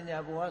နာတင်ညာ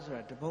ဘဝဆို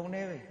တာတဘုံ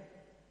နဲ့ပဲ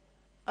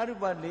အရူ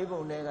ပ4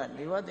 ဘုံနဲ့က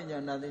နေဝတင်ညာ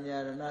နာတင်ညာ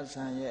ရဏ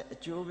ဆံရဲ့အ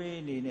ကျိုးပေး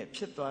အနေနဲ့ဖြ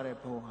စ်သွားတဲ့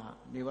ဘုံဟာ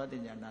နေဝတ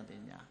င်ညာနာတ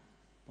င်ညာ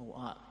ဘုံ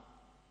အ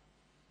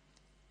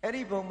အဲ့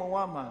ဒီဘုံဘဝ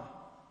မှာ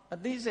အ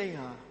သိစိတ်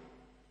ဟာ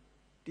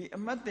ဒီအ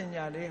မှတ်တင်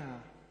ညာလေးဟာ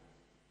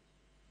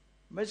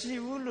မရှိ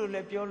ဘူးလို့လ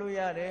ည်းပြောလို့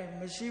ရတယ်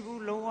မရှိ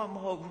ဘူးလုံးဝမ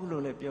ဟုတ်ဘူး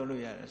လို့လည်းပြော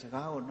လို့ရတယ်စ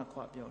ကားကိုနှစ်ခွ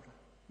ပြောတာ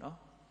နော်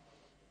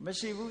မ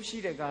ရှိဘူးရှိ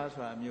တဲ့ကား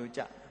ဆိုတာမျိုး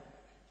ကြ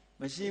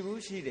မရှိ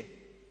ဘူးရှိတယ်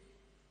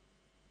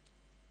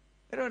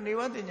အဲ့တော့နေ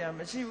ဝတင်ညာ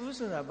မရှိဘူး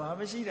ဆိုတာဘာ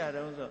မရှိတာ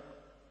တုံးဆို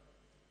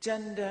ကြံ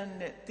တန်း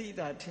နဲ့တိ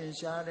တာထင်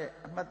ရှားတဲ့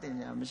အမှတ်တင်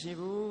ညာမရှိ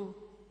ဘူး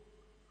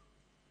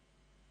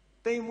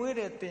တိမ်မွေး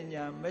တဲ့တင်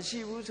ညာမရှိ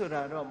ဘူးဆို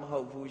တာတော့မဟု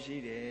တ်ဘူးရှိ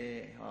တ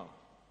ယ်ဟော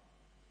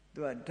သူ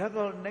က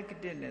double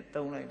negative နဲ့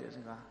သုံးလိုက်တဲ့စ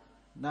ကား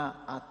နာ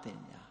အတင်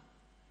ညာ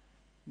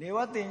နေဝ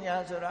တင်ညာ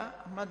ဆိုတာ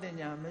အမှတ်တင်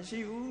ညာမရှိ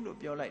ဘူးလို့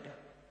ပြောလိုက်တာ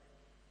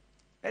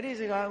အဲ့ဒီ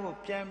စကားကို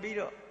ပြန်ပြီး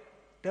တော့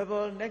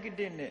double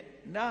negative နဲ့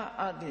နာ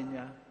အတင်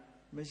ညာ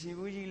မရှိ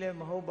ဘူးကြီးလည်း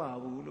မဟုတ်ပါ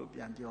ဘူးလို့ပြ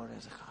န်ပြော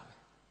တဲ့စကားပဲ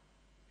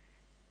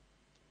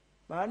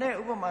။ဘာနဲ့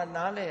ဥပမာ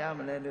နားလည်ရမ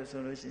လဲလို့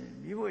ဆိုလို့ရှိရင်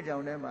မိဖို့ကြော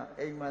င့်ထဲမှာ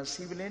အိမ်မှာ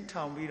စီပလင်း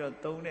ထောင်ပြီးတော့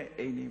သုံးတဲ့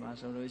အိမ်တွေမှာ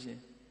ဆိုလို့ရှိရ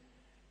င်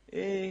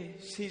အေး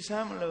စီဆ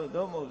မ်းမလို့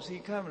တော့မဟုတ်စီ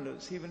ခတ်မလို့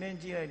စီပလင်း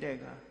ကြည့်လိုက်တဲ့အ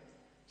ခါ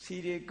စီ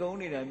တွေကုန်း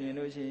နေတာမြင်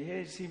လို့ရှိရ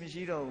င်ဟေးစီမ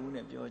ရှိတော့ဘူး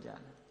နဲ့ပြောကြတ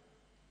ယ်။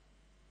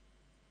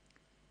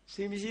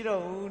စီမရှိ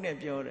တော့ဘူးနဲ့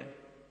ပြောတယ်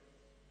။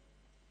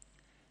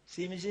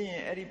စီမရှိရ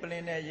င်အဲ့ဒီပလ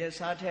င်းနဲ့ရက်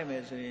စားထည့်မ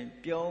ယ်ဆိုရင်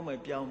ပြောင်းမယ်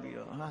ပြောင်းပြီး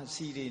တော့ဟာ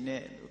စီတွေ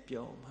နဲ့လို့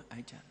ပြောမှ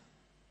အဲ့ကြ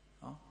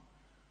ဟော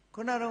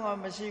ခုနတော့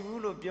မရှိ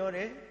ဘူးလို့ပြောတ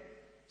ယ်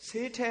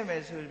ဆေးထည့်မ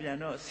ယ်ဆိုပြန်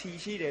တော့စီ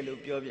ရှိတယ်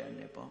လို့ပြောပြန်တ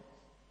ယ်ပေါ့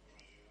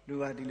လူ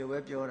ကဒီလိုပဲ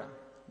ပြောတာ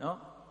နော်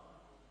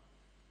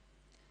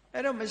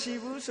အဲ့တော့မရှိ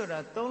ဘူးဆိုတာ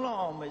သုံးလောက်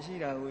အောင်မရှိ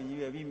တာကိုရည်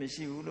ရွယ်ပြီးမ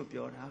ရှိဘူးလို့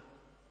ပြောတာ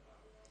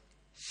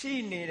ရှိ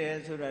နေတယ်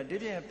ဆိုတာဒီ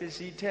ပြင်ပစ္စ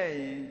ည်းထည့်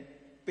ရင်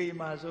ပေ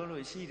မှာဆို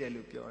လို့ရှိတယ်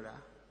လို့ပြောတာ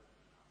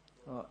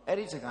ဟောအဲ့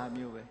ဒီစကား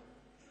မျိုးပဲ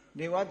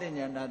နေဝတင်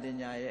ညာနာတင်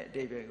ညာရဲ့အ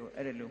တိတ်ပဲကို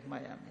အဲ့ဒါလိုမှ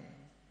တ်ရမယ်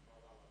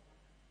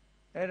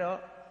အဲ့တော့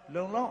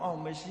လုံလောက်အော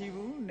င်မရှိ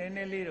ဘူးနည်းန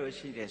ည်းလေးတော့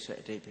ရှိတယ်ဆို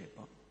အတိတ်ပဲ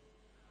ပေါ့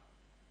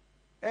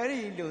အဲ့ဒီ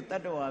လိုတ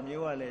တ္တဝါ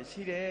မျိုးကလည်း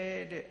ရှိတ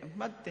ယ်တဲ့အ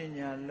မှတ်တင်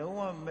ညာလုံး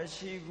ဝမ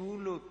ရှိဘူး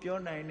လို့ပြော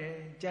နိုင်တယ်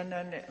ကျမ်း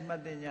မ်းတဲ့အမှ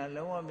တ်တင်ညာ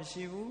လုံးဝမ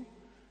ရှိဘူး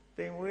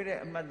တိမ်ဝေးတဲ့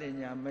အမှတ်တင်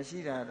ညာမရှိ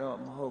တာတော့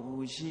မဟုတ်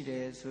ဘူးရှိတ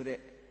ယ်ဆိုတဲ့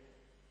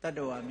တတ္တ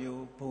ဝါ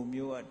မျိုးဘုံ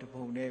မျိုးကတ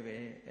ဘုံနဲ့ပဲ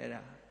အဲ့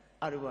ဒါ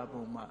အရူပ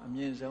ဘုံမှာအမြ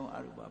င့်ဆုံးအ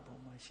ရူပဘုံ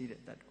မှာရှိ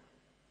တဲ့တ attva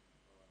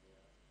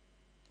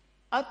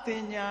အတ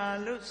င်ညာ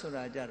လို့ဆို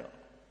တာကြတော့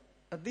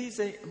အသိ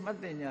စိတ်အမှတ်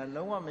တင်ညာ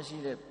လုံးဝမရှိ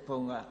တဲ့ဘုံ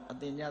ကအ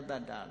တင်ညာတ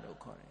တ္တလို့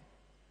ခေါ်တယ်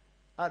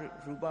အ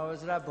ရူပဝ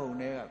ဆရဘုံ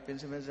တွေကပင်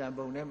စမဇံ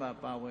ဘုံထဲမှာ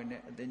ပါဝင်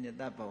တဲ့အတင်ညာ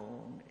တဘုံ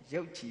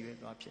ရုပ်ချီပဲ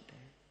သွားဖြစ်တ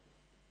ယ်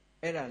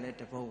အဲ့ဒါလည်း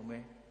တဘုံပဲ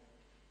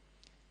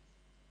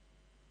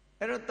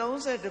အဲ့တော့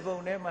30ဘုံ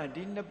ထဲမှာ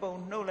ဒီနှစ်ပုံ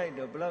နှုတ်လိုက်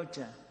တော့ဘယ်လောက်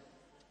ကျန်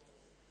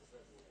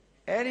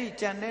အဲ့ဒီ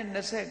ကျန်တဲ့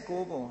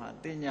29ဘုံဟာ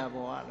တင်ညာဘ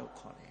ဝလို့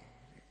ခေါ်တယ်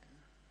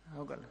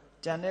ဟုတ်ကလား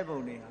ကျန်တဲ့ဘုံ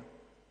တွေဟာ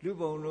လူ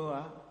ဘုံတို့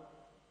ဟာ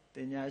တ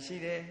င်ညာရှိ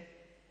တယ်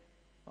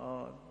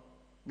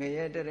င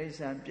ရဲတရိစ္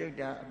ဆာန်ပြုတ်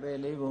တာအပယ်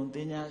လေးဘုံတ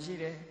င်ညာရှိ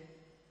တယ်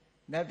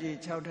နတ်ပြည်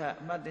6ထပ်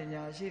အမှတ်တင်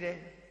ညာရှိတယ်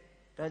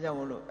ဒါကြောင့်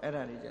မို့လို့အဲ့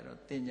ဒါတွေကြတော့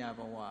တင်ညာဘ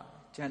ဝ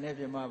ကျန်တဲ့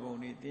ပြမဘုံ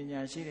တွေတင်ညာ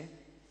ရှိတယ်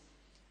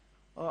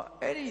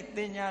အဲ့ဒီတ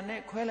င်ညာနဲ့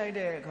ခွဲလိုက်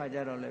တဲ့အခါကျ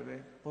တော့လည်းပဲ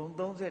ဘုံ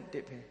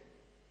31ပဲ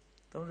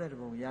30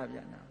ဘုံရပြ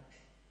န်တာ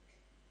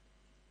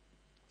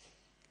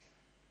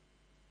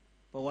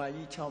ဘဝ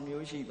ကြီး6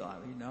မျိုးရှိသွား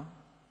ပြီနော်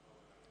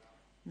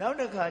နောက်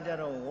တစ်ခါကျ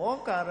တော့ဝေါ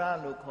ကာရ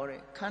လို့ခေါ်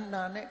တဲ့ခန္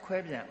ဓာနဲ့ခွဲ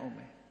ပြန်အောင်မ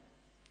ယ်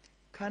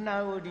ခ န္ဓာ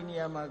ကိုဒီနေ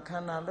ရာမှာခ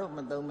န္ဓာလို့မ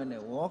သုံးမ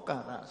နဲ့ဝေါကာ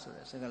ရဆို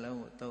တဲ့စကားလုံး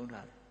ကိုသုံး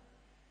ထားတယ်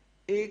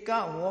ဧက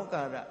ဝေါ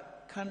ကာရ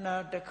ခန္ဓာ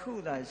တစ်ခု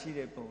သာရှိ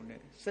တဲ့ပုံ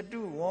နဲ့စ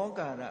တုဝေါ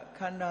ကာရခ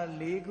န္ဓာ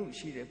၄ခု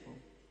ရှိတဲ့ပုံ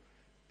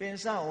ပင်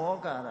စဝေါ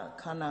ကာရ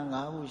ခန္ဓာ၅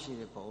ခုရှိ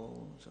တဲ့ပုံ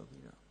ဆို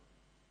ပြီးတော့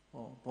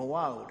ဘဝ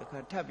ကိုတစ်ခါ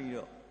ထပ်ပြီး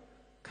တော့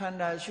ခန္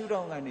ဓာရှု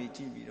ထောင့်ကနေကြ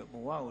ည့်ပြီးတော့ဘ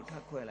ဝကိုထ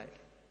ပ်ခွဲလိုက်တ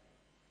ယ်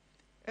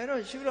အဲ့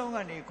တော့ရှုထောင့်က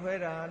နေခွဲ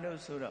တာလို့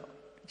ဆိုတော့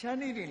အခြား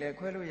နည်းတွေလည်း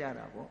ခွဲလို့ရ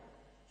တာပေါ့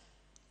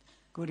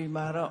ကိုဒီ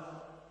မှာတော့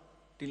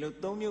ဒီလို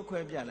၃မျိုးခွဲ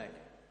ပြလိုက်တ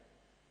ယ်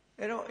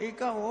အဲ့တော့ဧ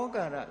ကဝေါ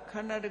ကာရခ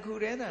န္ဓာတစ်ခု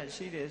တည်းသာ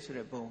ရှိတယ်ဆို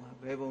တဲ့ပုံဟာ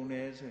ဘယ်ပုံ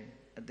လဲဆိုရင်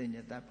အတင်ည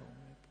တပုံ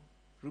ပဲပေါ့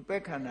ရူပ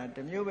ခန္ဓာတ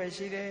စ်မျိုးပဲ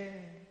ရှိတယ်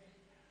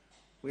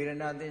ဝေဒ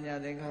နာတင်ညာ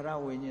သင်္ခါရ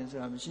ဝိညာဉ်ဆို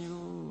တာမရှိ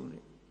ဘူး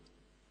တဲ့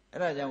အဲ့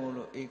ဒါကြောင့်မို့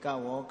လို့ဧက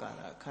ဝေါကာ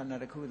ရခန္ဓာ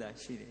တစ်ခုသာ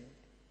ရှိတယ်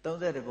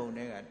32ပုံတ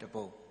ည်းကတစ်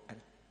ပုံ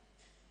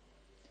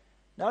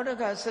နောက်တစ်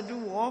ခါစတု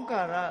ဝေါ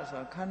ကာရ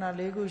ဆိုတာခန္ဓာ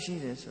၄ခုရှိ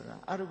တယ်ဆိုတာ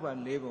အရူပ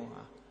၄ပုံ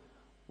ဟာ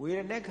ဝေဒ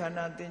နာခန္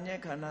ဓာတင်ညက်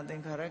ခန္ဓာသ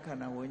င်္ခါရခန္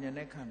ဓာဝိညာဉ်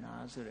နဲ့ခန္ဓာ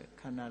ဆိုတဲ့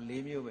ခန္ဓာ၄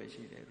မျိုးပဲ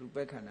ရှိတယ်ရူပ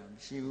ခန္ဓာမ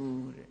ရှိ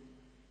ဘူးတဲ့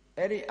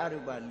အဲ့ဒီအရူ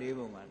ပ၄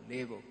ပုံက၄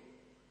ပုံ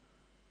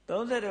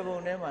32ပုံ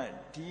ထဲမှာ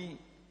ဒီ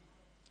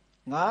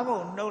5ပုံ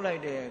နှုတ်လို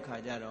က်တဲ့အခါ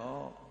ကျ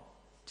တော့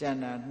ကျန်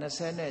တာ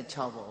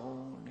26ပုံ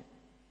တဲ့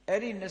အဲ့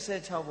ဒီ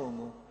26ပုံ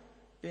ကို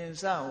ပင်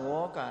စ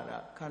ဝေါကာရ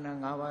ခန္ဓာ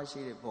5ပါးရှိ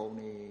တဲ့ပုံ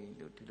တွေ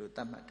လို့ဒီလိုသ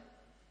တ်မှတ်တယ်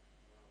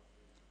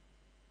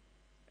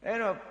အဲ့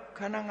တော့ခ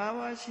န္ဓာ5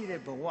ပါးရှိ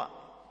တဲ့ဘဝ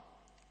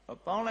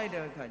ပေါင်းလိုက်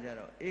တဲ့အခါကျ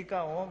တော့ဧက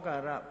ဝေါကာ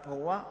ရဘ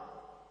ဝ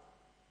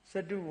စ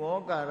တုဝေါ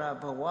ကာရ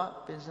ဘဝ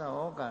ပစ္စ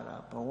ဝေါကာရ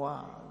ဘဝ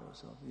လို့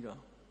ဆိုပြီးတော့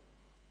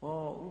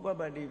ဥပ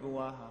ပတ္တိဘဝ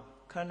ဟာ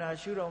ခန္ဓာ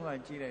ရှုတော့က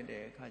ကြည့်လိုက်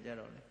တဲ့အခါကျ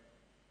တော့လေ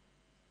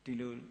ဒီ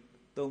လို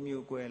၃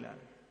မျိုး꿰လာ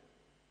တယ်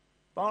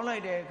ပေါင်းလို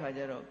က်တဲ့အခါ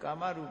ကျတော့ကာ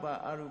မရူပ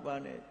အရူပ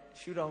နဲ့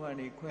ရှုတော့က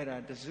နေခွဲတာ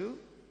တစု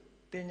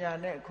တင်ညာ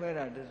နဲ့ခွဲ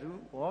တာတစု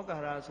ဝေါကာ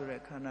ရဆိုတဲ့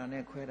ခန္ဓာ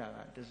နဲ့ခွဲတာက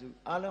တစု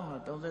အလုံးဟာ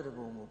32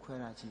ပုံကိုခွဲ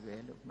တာကြီးပဲ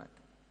လို့မှတ်တ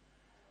ယ်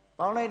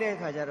ပေါင်းလိုက်တဲ့အ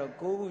ခါကျတော့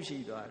9ခုရှိ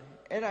သွားတယ်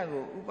အဲ့ဒါ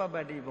ကိုဥပပ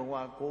တ္တိဘဝ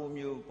9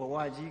မျိုးဘဝ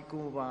ကြီး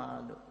9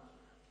ပါးလို့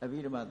အဘိ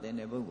ဓမ္မာသင်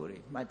တဲ့ပုဂ္ဂိုလ်တွေ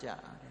မှတ်ကြရ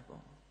တယ်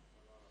ပေါ့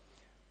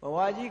ဘဝ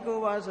ကြီး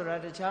9ပါးဆိုတာ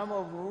တခြားမဟု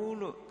တ်ဘူး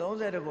လို့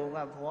32ပုံက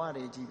ဘဝ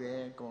တွေကြီးပဲ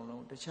အကုန်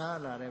လုံးတခြား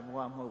လာတဲ့ဘဝ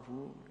မဟုတ်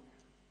ဘူး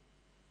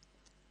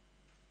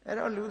အဲ့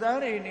တော့လူသား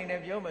တွေအနေ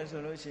နဲ့ပြောမယ်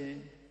ဆိုလို့ရှိရင်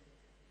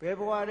ဘယ်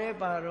ဘဝတည်း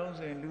ပါတော့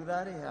ဆိုရင်လူ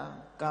သားတွေဟာ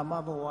ကာမ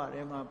ဘဝ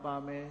ထဲမှာပါ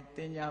မယ်တ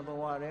င်ညာဘ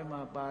ဝထဲ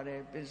မှာပါတယ်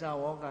ပစ္စ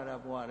ဝေါကာရ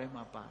ဘဝထဲ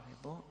မှာပါတယ်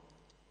ပေါ့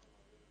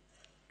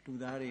လူ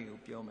သားတွေကို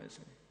ပြောမယ်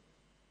ဆိုရင်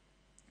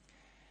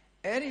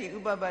အဲ့ဒီဥ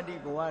ပပတ္တိ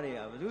ဘဝတွေက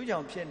ဘယ်သူကြော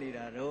င့်ဖြစ်နေ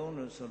တာတုံး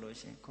လို့ဆိုလို့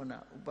ရှိရင်ခုနဥ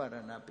ပါဒ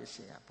နာပစ္စ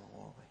ယဘဝ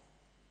ပဲ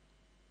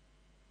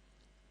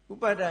ဥ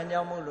ပါဒဏ်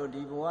ကြောင့်မို့လို့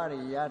ဒီဘဝတွေ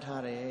ရ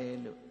ထားတယ်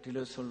လို့ဒီ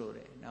လိုဆိုလို့တ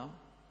ယ်နော်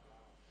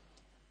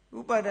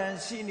ဥပါဒံ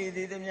ရှိနေ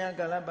သေးသမျှ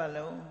ကာလပတ်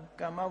လုံး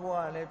ကာမဘဝ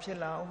လည်းဖြစ်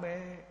လာအောင်မ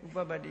ယ်ဥပ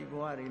ပတ္တိဘ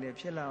ဝတွေလည်း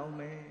ဖြစ်လာအောင်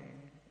မယ်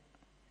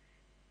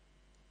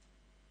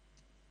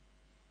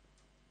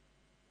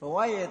ဘဝ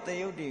ရဲ့တ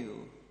ယုတ်တွေ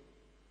ကို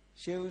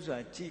ရှေးဥစွာ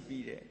ကြည့်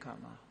ပြီးတဲ့အခါ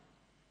မှာ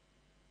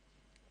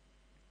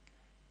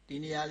ဒီ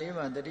နေရာလေး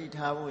မှာတတိ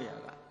ထားဖို့ရ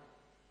က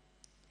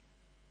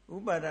ဥ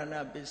ပါဒနာ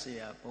ပစ္စ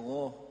ယဘဝ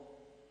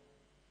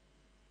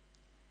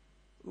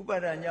ဥပါ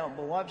ဒံကြောင့်ဘ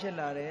ဝဖြစ်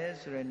လာတယ်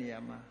ဆိုတဲ့နေရာ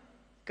မှာ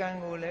ကံ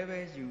ကိုလည်းပဲ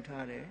ယူ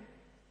ထားတယ်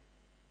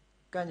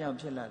ကံကြောင့်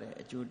ဖြစ်လာတဲ့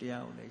အကျိုးတ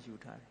ရားကိုလည်းယူ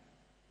ထားတယ်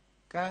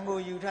ကံကို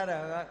ယူထားတာ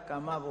ကကာ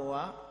မဘဝ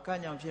ကံ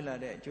ကြောင့်ဖြစ်လာ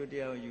တဲ့အကျိုးတ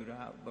ရားကိုယူတာ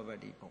ဥပပတ္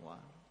တိဘဝ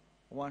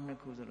ဘဝနှစ်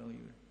ခုစလုံး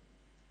ယူတယ်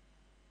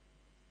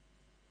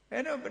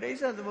အဲ့တော့ပရိစ္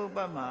ဆေသမုပ္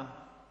ပါဒ်မှာ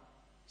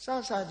စ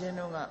ခြင်း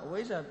တုန်းကအဝိ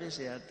ဇ္ဇာပစ္စ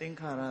ယသင်္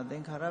ခါရသ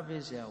င်္ခါရပ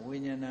စ္စယဝိ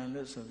ညာဏ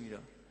လို့ဆိုပြီး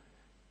တော့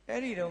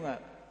အဲ့ဒီတုန်းက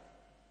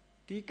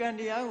ဒီကံ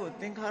တရားကို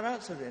သင်္ခါရ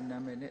ဆိုတဲ့နာ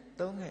မည်နဲ့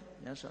သုံးခဲ့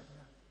မြတ်စွာဘု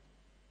ရား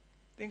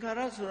သင်္ခါရ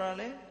ဆိုတာ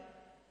လေ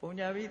ပုံ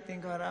ညာပြီးသ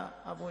င်္ခါရ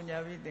အပုံညာ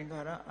ပြီးသင်္ခါ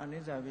ရအနိ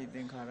စ္စပြီးသ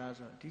င်္ခါရ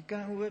ဆိုဒီကံ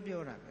ကိုပဲ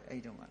ပြောတာပဲ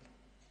အဲ့တုန်းကလေ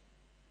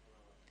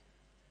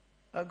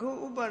အခု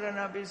ဥပါဒ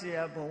နာပစ္စယ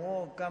ဘဝ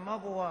ကမ္မ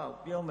ဘဝ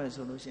ပြောမယ်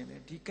ဆိုလို့ရှိရ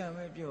င်ဒီကံ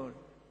ပဲပြောတ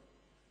ယ်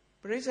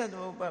ပရိစ္ဆေသ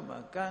မုပ္ပါဒ်မှာ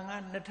ကံက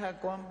နှစ်ထပ်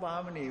ကွမ်းပါ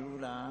မနေ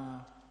ဘူးလား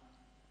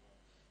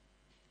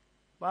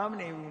ပါမ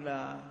နေဘူး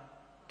လား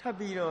ထပ်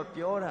ပြီးတော့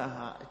ပြောတာ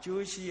ဟာအ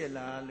ကျိုးရှိရ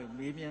လားလို့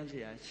မေးမြန်းเสี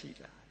ยရှိ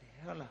လာတယ်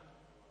ဟုတ်လား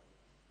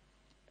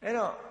အဲ့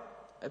တော့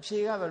အဖြေ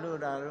ကဘယ်လို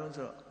တာတော့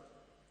ဆိုတော့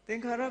သ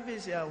င်္ခါရပ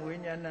စ္စယဝိ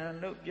ညာဏ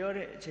လို့ပြော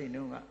တဲ့အချိန်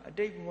တုန်းကအ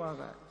တိတ်ဘဝ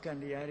ကကံ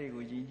တရားတွေ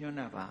ကိုရည်ညွှန်း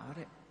တာပါ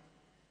တဲ့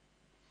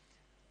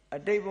အ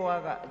တိတ်ဘဝ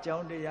ကအကြော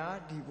င်းတရား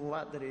ဒီဘဝ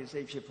တရေစိ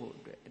တ်ဖြစ်ဖို့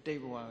အတွက်အတိတ်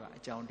ဘဝကအ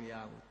ကြောင်းတ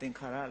ရားကိုသင်္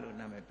ခါရလို့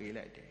နာမည်ပေး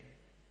လိုက်တယ်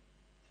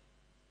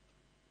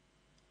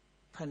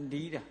ဖန်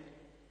တီးတာ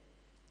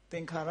သ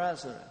င်္ခါရ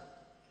ဆိုတာ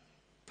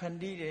ဖန်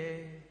တီးတယ်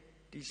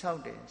တိဆော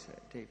က်တယ်ဆို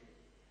တဲ့အတိတ်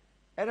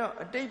အဲ့တော့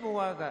အတိတ်ဘဝ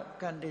က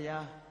ကံတ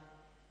ရား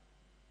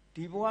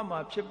ဒီဘဝမှာ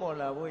ဖြစ်ပေါ်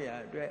လာဖို့ရာ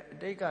အတွက်အ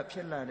တိတ်ကဖြ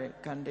စ်လာတဲ့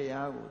ကံတ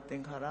ရားကိုသ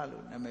င်္ခါရ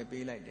လို့နာမည်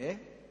ပေးလိုက်တယ်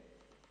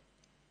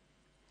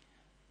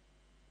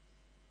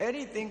အဲ့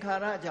ဒီသင်္ခါ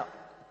ရကြောင့်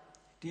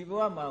ဒီဘ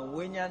ဝမှာ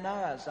ဝိညာဏ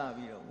ကစ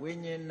ပြီးတော့ဝိ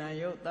ညာဏ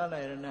ယုတ်သလ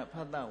ယရဏဖ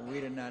တ်တဝေ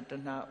ဒနာတ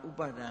ဏှာဥ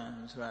ပါဒံ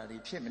ဆိုတာဒီ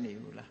ဖြစ်မနေ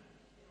ဘူးလား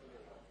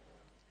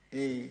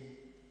အေး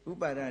ဥ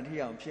ပါဒံထိ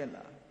အောင်ဖြစ်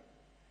လာ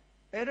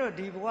အဲ့တော့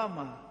ဒီဘဝ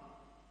မှာ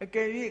အက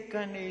ယ်၍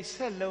ကံနေဆ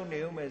က်လုံနေ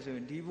ဦးမယ်ဆိုရ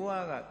င်ဒီဘဝ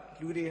က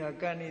လူတွေဟာ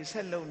ကံနေဆ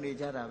က်လုံနေ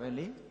ကြတာပဲ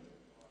လေ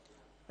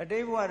အတိ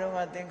တ်ဘဝတုန်းက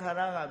သင်္ခါ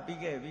ရကပြီး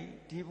ခဲ့ပြီ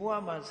ဒီဘဝ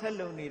မှာဆက်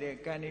လုံနေတဲ့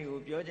ကံတွေကို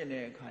ပြောကျင်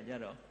တဲ့အခါကျ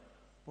တော့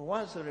ဘဝ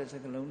ဆိုတဲ့စ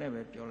ကားလုံးနဲ့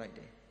ပဲပြောလိုက်တ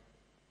ယ်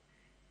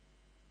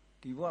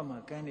ဒီဘဝမှာ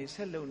ကံနေဆ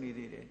က်လုံနေ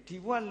သေးတယ်ဒီ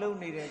ဘဝလုံ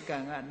နေတဲ့ကံ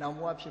ကနောက်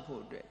ဘဝဖြစ်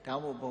ဖို့အတွက်ဒါ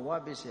မို့ဘဝ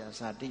ပစ္စယ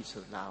ဇာတိ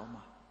ဆိုလာအောင်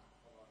ပါ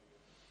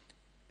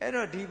အဲ့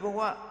တော့ဒီဘဝ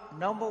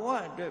နောက်ဘဝ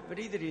အတွက်ပ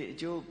ရိသေတိအ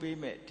ကျိုးပေး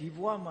မဲ့ဒီဘ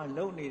ဝမှာ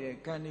လုံနေတဲ့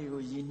ကံတွေ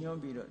ကိုရည်ညွှန်း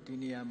ပြီးတော့ဒီ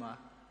နေရာမှာ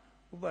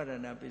ဥပါဒ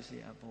နာပစ္စ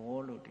ယဘော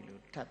လို့ဒီလို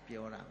ထပ်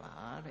ပြောတာပါ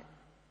တဲ့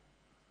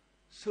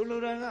ဆိုလို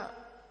တာက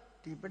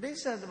ဒီပဋိစ္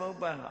စသမုပ္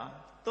ပါဒ်ဟာ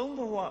သုံးဘ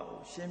ဝကို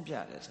ရှင်းပြ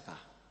တဲ့စ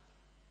ကား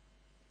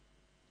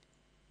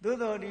သို့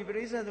တော်ဒီပ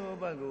ဋိစ္စသမု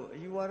ပ္ပါဒ်ကိုအ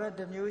ယူဝါဒတ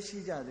စ်မျိုးရှိ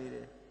ကြသေးတ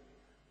ယ်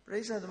ပဋိ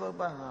စ္စသမုပ္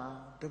ပါဒ်ဟာ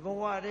တဘ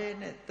ဝတည်း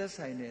နဲ့သက်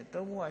ဆိုင်တဲ့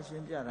သုံးဘဝရှ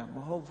င်းပြတာမ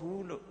ဟုတ်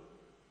ဘူးလို့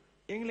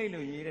အင်္ဂလိပ်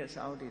လိုရေးတဲ့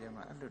စာအုပ်တွေထဲ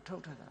မှာအဲ့လိုထု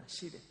တ်ထားတာ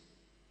ရှိတယ်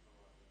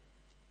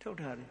ထုတ်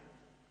ထားတယ်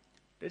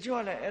တချို့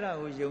ကလည်းအဲ့ဒါ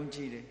ကိုယုံကြ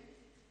ည်တယ်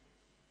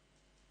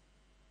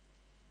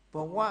ဘ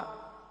ဝ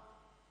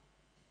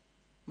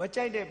မ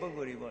ကြိုက်တဲ့ပုံ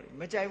ကိုယ်တွေပေါ့လေ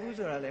မကြိုက်ဘူး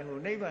ဆိုတာလည်းဟို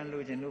နိဗ္ဗာန်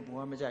လိုချင်လို့ဘဝ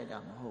မကြိုက်တာ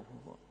မဟုတ်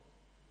ဘူးပေါ့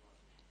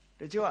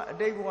တချို့ကအ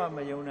တိတ်ဘဝမ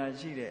ယုံတာ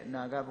ရှိတယ်အ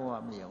နာဂတ်ဘဝ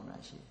မယုံတာ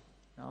ရှိတယ်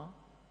နော်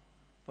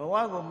ဘဝ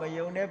ကိုမ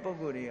ယုံတဲ့ပုံ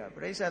ကိုယ်တွေက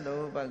ပြိဿသ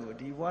မုပ္ပါဒ်ကို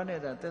ဒီဘဝနဲ့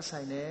သာသက်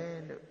ဆိုင်တယ်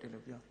လို့ဒီ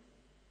လိုပြော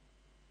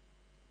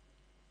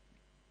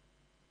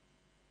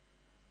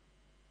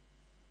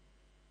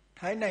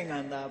ထိုင်းနိုင်ငံ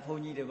သားဘု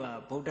န်းကြီးတစ်ပါး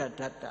ဗုဒ္ဓ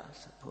ဒတ္တ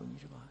ဘုန်း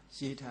ကြီးတစ်ပါး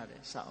ရေးထား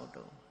တဲ့စာအုပ်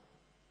တော်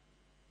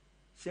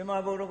ရှင်မ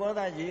ဗုဒ္ဓဂေါ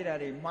သရေးတာ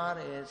တွေမှားတ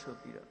ယ်ဆို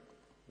ပြီးတော့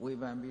ဝေ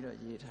ဖန်ပြီးတော့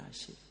ရေးထား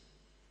ရှိတယ်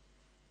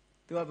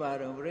သူကဘာ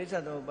တော့ပရိစ္ဆေ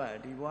သမုပ္ပါဒ်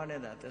ဒီဘဝ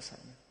နဲ့သာသက်ဆို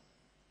င်တယ်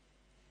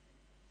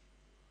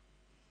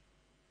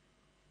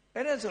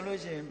အဲ့ဒါဆိုလို့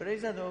ရှိရင်ပရိ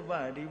စ္ဆေသမုပ္ပါ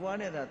ဒ်ဒီဘဝ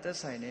နဲ့သာသက်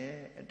ဆိုင်တယ်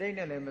အတိတ်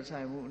နဲ့လည်းမ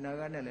ဆိုင်ဘူးအနာ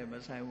ဂတ်နဲ့လည်းမ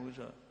ဆိုင်ဘူး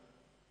ဆို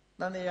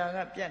တန်တရားက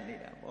ပြတ်နေ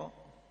တာပေါ့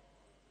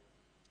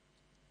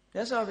မြ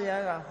တ်စွာဘု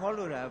ရားကဟော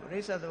လို့တာပရိ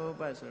စ္ဆေသမုပ္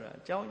ပါဒ်ဆိုတာ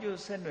အကြောင်းကျိုး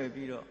ဆက်နွယ်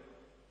ပြီးတော့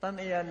တန်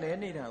တရားလဲ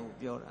နေတာကို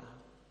ပြောတာ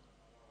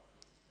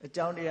အ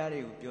ကြောင်းတရားတွေ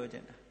ကိုပြောကြ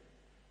တာ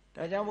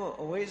ဒါကြောင့်မို့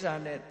အဝိဇ္ဇာ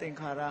နဲ့သင်္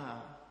ခါရဟာ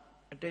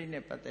အတိတ်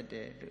နဲ့ပတ်သက်တ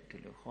ယ်လို့ဒီ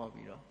လိုဟော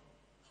ပြီးတော့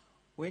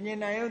ဝိညာ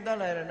ဏယုတ်တ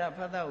လရဏဖ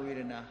သဝေ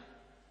ဒနာ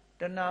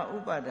တဏှာဥ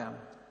ပါဒံ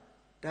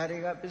ဒါတွေ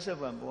ကပစ္စု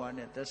ပန်ဘဝ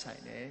နဲ့သက်ဆို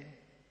င်တယ်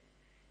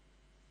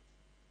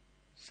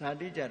ဇာ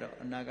တိကြတော့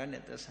အနာဂတ်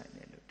နဲ့သက်ဆိုင်တ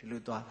ယ်လို့ဒီ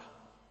လိုသွားတာ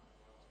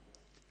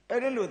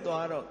အဲ့ဒီလို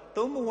သွားတော့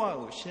သုံးဘဝ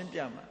ကိုရှင်းပြ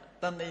မှာ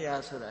တန်တ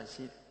ရားဆိုတာ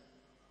ရှိတယ်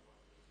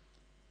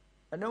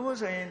အနုမို့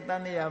ဆိုရင်တ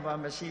န်တရားဘာ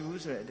မရှိ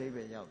ဘူးဆိုတဲ့အဓိပ္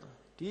ပာယ်ရောက်သွား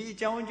ဒီအ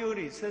ကြောင်းအကျိုး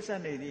တွေဆက်ဆ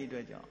က်နေသည့်အတွ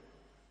က်ကြောင့်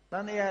တ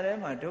န်တရားထဲ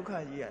မှာဒုက္ခ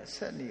ကြီးကဆ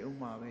က်နေဥ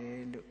မှာပဲ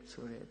လို့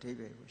ဆိုတဲ့အဓိပ္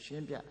ပာယ်ကိုရှ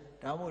င်းပြ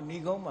ဒါမို့ဏီ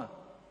ကုံးမှာ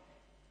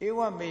ဧဝ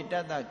မေ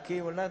တ္တကေ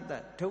ဝလတ္တ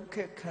ဒုက္ခ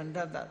ခန္ဓ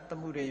တ္တသ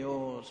မှုရယော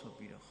ဆို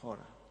ပြီးတော့ဟော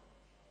တာ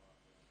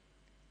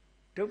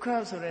ဒုက္ခ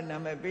ဆိုတဲ့နာ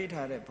မည်ပေး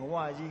ထားတဲ့ဘဝ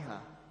ကြီးဟာ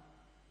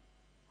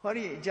ဟော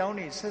ဒီအကြောင်း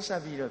တွေဆက်ဆ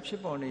က်ပြီးတော့ဖြ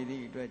စ်ပေါ်နေသ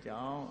ည့်အတွက်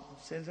ကြောင့်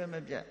စင်စစ်မ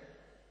ပြတ်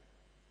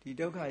ဒီ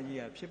ဒုက္ခကြီး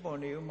ကဖြစ်ပေါ်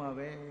နေဥမှာ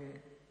ပဲ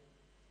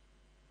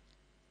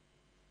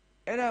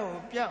အဲ့ဒါကို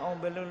ပြတ်အောင်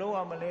ဘယ်လိုလုပ်ရ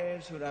မလဲ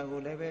ဆိုတာကို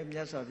လည်းပဲမြ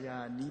တ်စွာဘု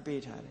ရားနီး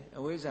ပေးထားတယ်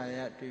အဝိဇ္ဇာယ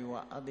တွေဝ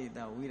အတ္တိတ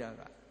ဝိရာ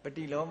ဂပ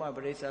ฏิလောမပ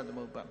ရိစ္ဆသ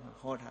မုပ္ပါဒ်မှာ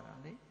ဟောထားတာ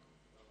လေ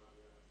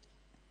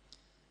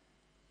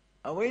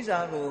အဝိဇ္ဇာ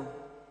ကို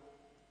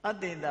အတ္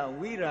တိတ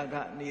ဝိရာဂ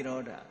နိရော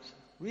ဓ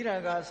ဝိရာ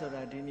ဂဆို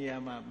တာဒီနေရာ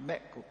မှာမ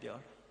က်ကိုပြော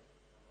တာ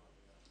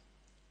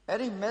အဲ့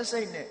ဒီမက်စိ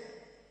တ်နဲ့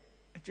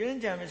အကျွင်း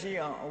ကြံမရှိ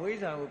အောင်အဝိဇ္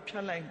ဇာကိုဖြ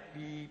တ်လိုက်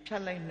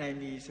နိုင်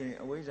ပြီဆိုရင်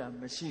အဝိဇ္ဇာ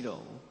မရှိ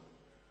တော့ဘူး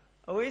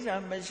အဝိဇ္ဇာ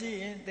မရှိ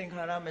ရင်သင်္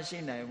ခါရမရှိ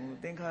နိုင်ဘူး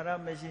သင်္ခါရ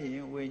မရှိရ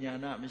င်ဝိညာ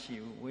ဏမရှိ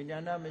ဘူးဝိညာ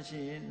ဏမရှိ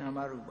ရင်နာမ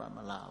ရူပမ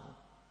လာဘူး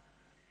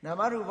နာ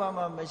မရူပ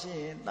မှာမရှိ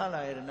ရင်သလ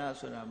ယရဏ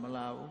ဆိုတာမ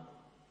လာဘူး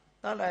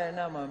သလယရဏ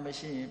မှာမ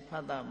ရှိရင်ဖ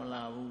တ်တာမ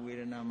လာဘူးဝေ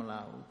ဒနာမလာ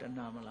ဘူးတ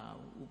ဏှာမလာ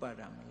ဘူးဥပါ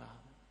ဒမလာ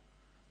ဘူး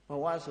ဘ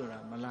ဝဆိုတာ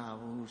မလာ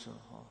ဘူးဆို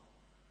ဟော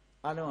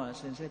အလုံးဟာ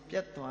စင်စစ်ပြ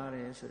တ်သွားတ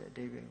ယ်ဆိုတဲ့အ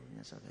ဓိပ္ပာယ်ကိုမြ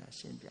တ်စွာဘုရား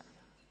ရှင်းပြတာ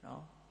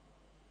နော်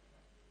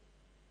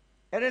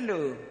အဲ့ဒါ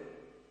လို့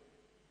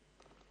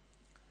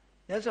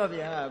မြတ်စွာဘု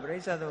ရားကပရိ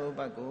စ္ဆေသမုပ္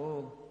ပါဒ်ကို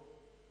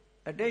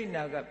အတိတ်အ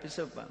နာဂတ်ပစ္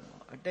စုပန်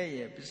ပေါ့အတိတ်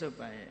ရဲ့ပစ္စုပ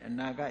န်ရဲ့အ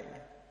နာဂတ်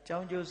ရဲ့အကြော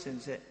င်းကျိုးစင်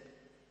စစ်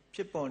ဖြ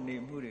စ်ပေါ်နေ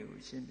မှုတွေကို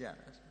ရှင်းပြ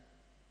တာဆို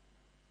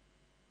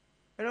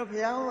အဲ့တော့ဘု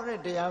ရားဟောတဲ့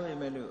တရားပဲ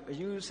မဲ့လို့အ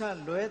ယူဆ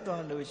လွဲ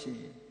သွားလို့ရှိ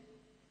ရင်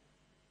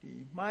ဒီ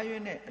မှားယွ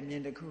င်းတဲ့အမြ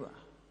င်တစ်ခုဟာ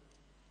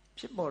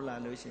ဖြစ်ပေါ်လာ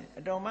လို့ရှိရင်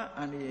အတော်မှအ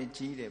န္တရာယ်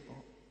ကြီးတယ်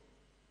ပေါ့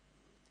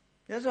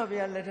မြတ်စွာဘု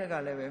ရားလက်ထက်က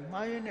လည်းပဲ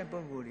မှားယွင်းတဲ့ပု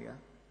ဂ္ဂိုလ်တွေက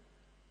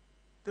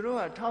သူတို့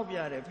ကထောက်ပြ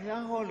တယ်ဘု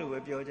ရားဟောလို့ပဲ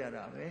ပြောကြ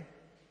တာပဲ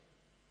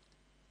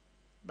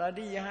တာ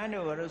တိယဟန်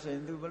တို့ဘာလို့ဆိုရ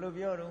င် तू ဘယ်လို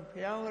ပြောတော့ဘု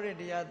ရားဟောတဲ့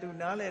တရား तू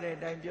နားလဲတဲ့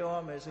အတိုင်းပြောရ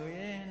မယ်ဆိုရ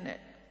င်တဲ့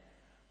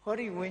ဟော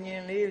ဒီဝိညာ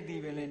ဉ်လေးဒီ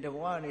ပင်တ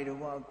ဘွားနေတ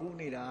ဘွားကူး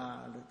နေတာ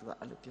လို့ तू က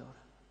အဲ့လိုပြော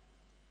တာ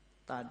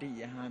တာတိ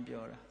ယဟန်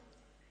ပြောတာ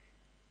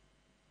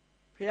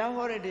ဘုရား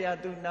ဟောတဲ့တရား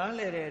तू နား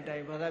လဲတဲ့အတို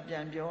င်းဘာသာပြ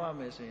န်ပြောရ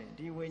မယ်ဆိုရင်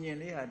ဒီဝိညာဉ်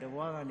လေးဟာတ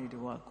ဘွားကနေတ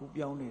ဘွားကူး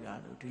ပြောင်းနေတာ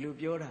လို့ဒီလို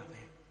ပြောတာ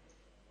ပဲ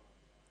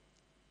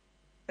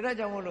အဲ့ဒါ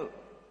ကြောင့်မို့လို့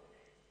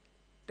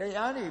တ တ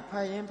ရားတွေဖ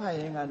တ်ရင်က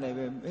လည်း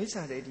ပဲမိစ္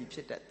ဆာဒိဋ္ဌိဖြ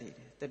စ်တတ်သေးတ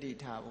ယ်တတိ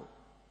ထားဖို့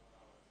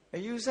အ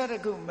ယူဆတ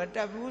စ်ခုမတ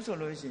တ်ဘူးဆို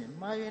လို့ရှိရင်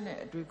မှားယွင်းတဲ့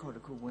အတွေးခေါ်တ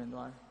စ်ခုဝင်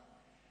သွားတယ်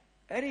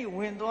အဲ့ဒီဝ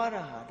င်သွား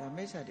တာဟာဒါ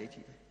မိစ္ဆာဒိဋ္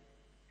ဌိပဲ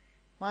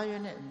မှားယွ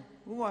င်းတဲ့ဥ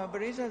ပမာပ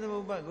ရိစ္ဆေသမု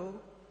ပ္ပါဒ်ကို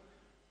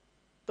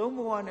သုံးဘ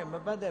ဝနဲ့မ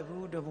ပတ်သက်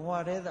ဘူးတဘဝ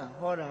တည်းသာ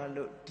ဟောတာ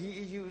လို့ဒီ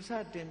အယူအဆ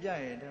တင်ပြ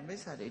ရင်ဒါမိ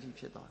စ္ဆာဒိဋ္ဌိ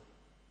ဖြစ်သွားတယ်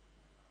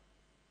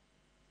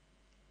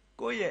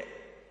ကိုယ့်ရဲ့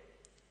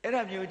အဲ့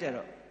ဒါမျိုးကြ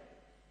တော့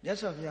မြတ်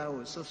စွာဘုရား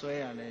ကိုဆွဆွဲ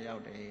ရလဲရော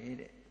က်တယ်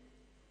တဲ့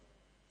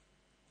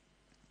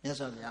မြတ်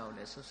စွာဘုရားကိုလ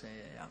ည်းဆွဆွဲ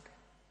ရရောက်တယ်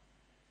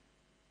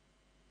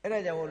အဲ့ဒါ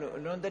ကြောင့်မို့လို့အ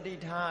လွန်တတိ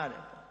ထားရတ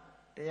ယ်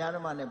တရားဓ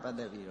မ္မနဲ့ပတ်သ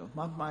က်ပြီးတော့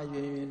မှားယွ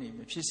င်းနေမ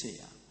ဖြစ်စေ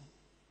ရဘူး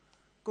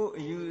ကိုယ်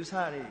အယူအဆ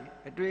တွေ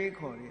အတွေး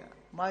ခေါ်တွေက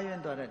မှားယွ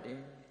င်းသွားတတ်တ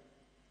ယ်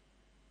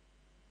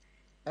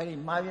အဲ့ဒီ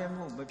မှားယွင်း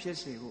မှုမဖြစ်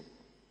စေဖို့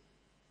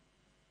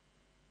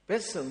ဘ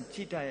က်စုံကြ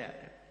ည့်တတ်ရ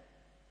တယ်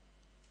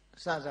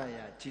စစ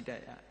ရာကြည့်တ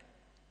တ်ရတယ်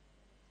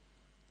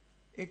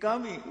ဧက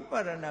မိဥပါ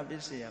ဒနာပ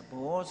စ္စယ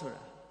ဘောဆို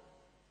တာ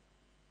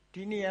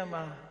ဒီနေရာ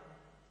မှာ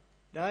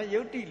ဒါ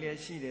ယုတ်တိလည်း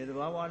ရှိတယ်သ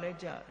ဘာဝလည်း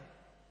ကြတယ်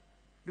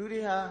လူ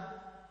တွေဟာ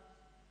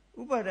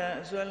ဥပါဒံ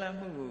အစွဲလမ်း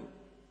မှုကို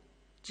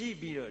ကြည့်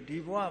ပြီးတော့ဒီ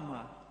ဘဝ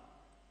မှာ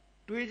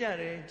တွေးကြ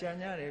တယ်ကြံ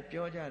ကြတယ်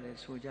ပြောကြတယ်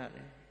ဆိုကြတ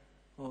ယ်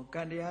ဟော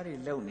ကံတရားတွေ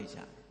လုံနေကြ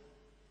တယ်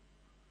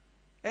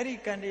အဲ့ဒီ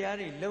ကံတရား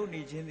တွေလုံ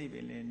နေခြင်းသည်ပ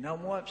င်လေနောက်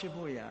ဘဝဖြစ်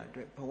ဖို့ရာအတွ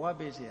က်ဘဝ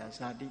ပစ္စယ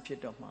ဇာတိဖြစ်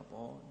တော့မှာ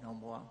ပေါ့နောက်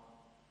ဘဝ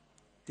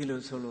ဒီ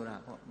လိုဆိုလိုတာ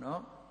ပေါ့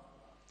နော်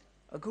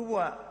အခုဘဝ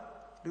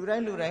လူတို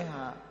င်း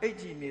ဟာအိတ်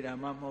ကြည့်နေတာ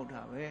မှမဟုတ်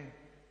တာပဲ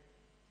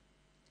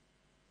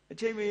အ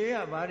ချိန်မရွေးက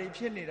ဘာတွေ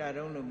ဖြစ်နေတာ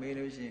တုံးလို့မေး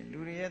လို့ရှိရင်လူ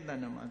တွေရဲ့တဏ္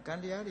ဍာမှာကံ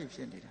တရားတွေဖြ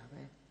စ်နေတာ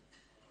ပဲ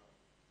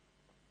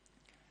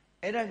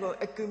အဲ့ဒါကို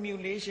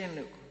accumulation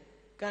လို့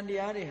ကံတ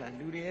ရားတွေဟာ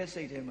လူတွေရဲ့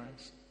စိတ်ထဲမှာ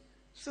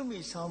စုမိ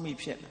ဆောင်းမိ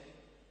ဖြစ်လာ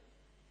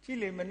ကြည့်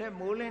လေမနဲ့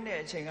မိုးလင်းတဲ့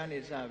အချိန်ကနေ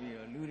စပြီး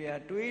တော့လူတွေက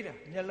တွေးတာ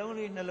မျက်လုံး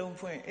လေးနှလုံး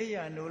ဖွင့်အိ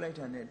ယာနိုးလိုက်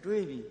တာနဲ့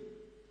တွေးပြီး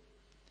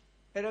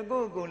အဲ့တော့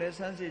ကိုယ့်ကိုယ်လည်း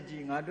စမ်းစစ်ကြ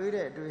ည့်ငါတွေး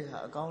တဲ့အတွေးဟာ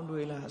အကောင်း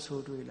တွေးလားအ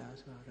ဆိုးတွေးလား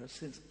ဆိုတော့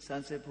စ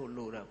မ်းစစ်ဖို့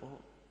လိုတာပေါ့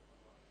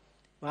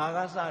ဘာက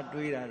စ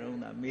တွေးတာတုံး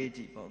သာမေးကြ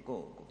ည့်ပေါ့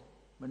ကိုယ့်ကို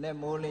မနဲ့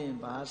မိုးလင်း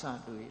ဘာစ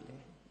တွေးလဲ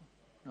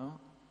နော်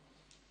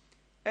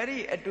အဲ့ဒီ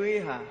အတွေး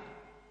ဟာ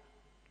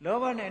လော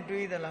ဘနဲ့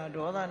တွေးသလား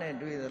ဒေါသနဲ့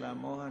တွေးသလား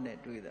မောဟနဲ့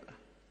တွေးသ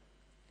လား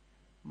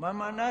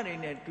မာနတွေ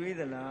နဲ့တွေး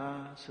သလား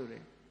ဆို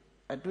တဲ့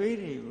အတွေး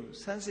တွေကို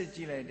စမ်းစစ်ကြ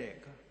ည့်လိုက်တဲ့အ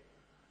ခါ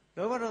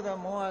လောဘဒေါသ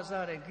မောဟစ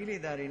တဲ့ကိလေ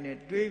သာတွေနဲ့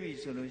တွေးပြီ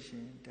ဆိုလို့ရှိ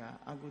ရင်ဒါ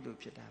အကုသိုလ်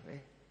ဖြစ်တာပဲ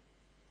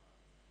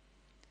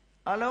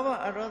အလောဘ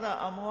အဒေါသ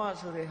အမောဟ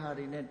ဆိုတဲ့ဟာ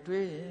တွေနဲ့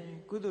တွေးရင်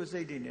ကုသိုလ်စိ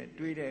တ်တွေနဲ့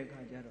တွေးတဲ့အခါ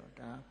ကျတော့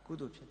ဒါကု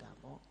သိုလ်ဖြစ်တာ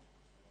ပေါ့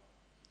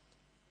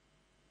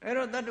အဲ့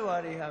တော့တတ္တဝါ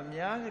တွေဟာ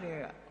များကြတဲ့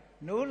က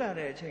နိုးလာ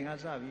တဲ့အချိန်က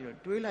စပြီးတော့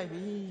တွေးလိုက်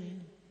ပြီ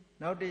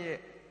နောက်တည့်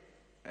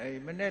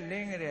မနဲ့လ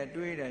င်းကြတဲ့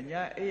တွေးတယ်ည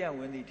အိယာဝ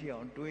င်သည့်ထိအော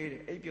င်တွေးတ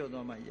ယ်အိပ်ပြုတ်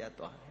သွားမှရပ်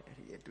သွားတယ်အဲ့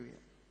ဒီအတွေး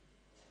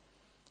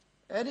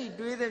အဲ့ဒီ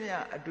တွေးသမျှ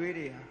အတွေး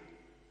တွေဟာ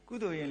ကု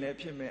သိုလ်ရင်လည်း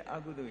ဖြစ်မယ်အ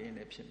ကုသိုလ်ရင်လ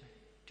ည်းဖြစ်မယ်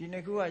ဒီနှ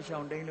စ်ခုကရှော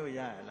င်တိန်လို့ရ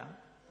ရလား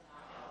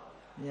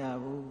မရ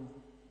ဘူး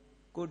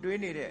ကိုတွေး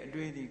နေတဲ့အ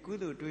တွေးသည်ကု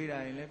သိုလ်တွေးတာ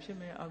ရင်လည်းဖြစ်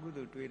မယ်အကု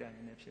သိုလ်တွေးတာရ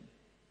င်လည်းဖြစ်မယ်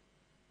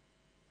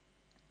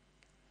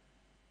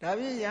ဒါ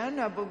ဖြင့်ယဟန္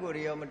တာပုဂ္ဂိုလ်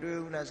တွေရောမတွေး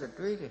ဘူးလားဆို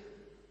တွေးတယ်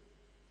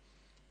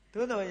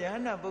သို့တော်ယဟ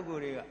န္တာပုဂ္ဂို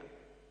လ်တွေက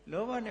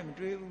လောဘနဲ့မ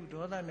တွေးဘူး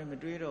ဒေါသနဲ့မ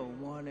တွေးတော့ဘူး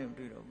မောဟနဲ့မ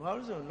တွေးတော့ဘာ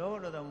လို့ဆိုလောဘ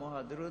ဒေါသမောဟ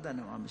သူတို့တဏ္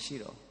ဍာမှာမရှိ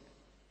တော့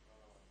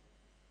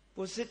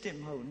positive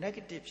မဟုတ်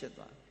negative ဖြစ်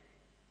သွားပြီ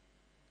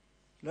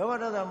လောဘ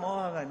ဒေါသမော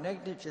ဟက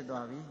negative ဖြစ်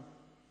သွားပြီ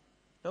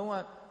လုံးဝ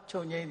ချု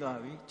ပ်ငြိမ်းသွား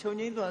ပြီချုပ်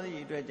ငြိမ်းသွားသည့်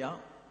အတွက်ကြောင့်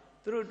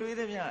သူတို့တွေး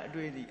သမျှအ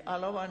တွေးသည်အ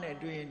လောဘနဲ့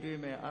တွေးရင်တွေး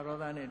မယ်အဒေါ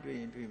သနဲ့တွေး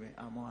ရင်တွေးမယ်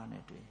အမောဟ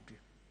နဲ့တွေးရင်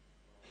တွေး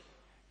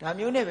ဒါ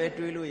မျိုးနဲ့ပဲ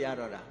တွေးလို့ရ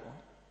တော့တာပေါ့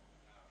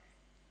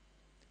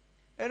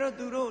အဲ့တော့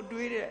သူတို့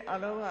တွေးတဲ့အ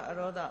လောဘအ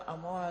ဒေါသအ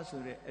မောဟ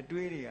ဆိုတဲ့အ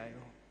တွေးတွေ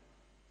ရော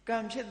ကံ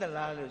ဖြစ်သ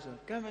လားလို့ဆို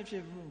ကံမဖြ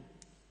စ်ဘူး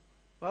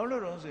ဘာ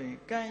လို့လဲဆိုရင်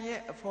ကံရဲ့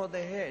အဖို့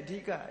တဲ့ဟဲ့အဓိ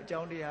ကအကြော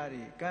င်းတရား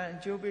တွေကံအ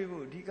ကျိုးပေး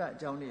ဖို့အဓိကအ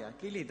ကြောင်းတရား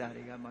ကိလေသာ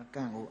တွေကမှ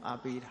ကံကိုအား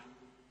ပေးတာ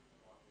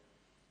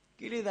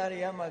ကိလေသာတွေ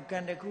ကမှကံ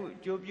တစ်ခုအ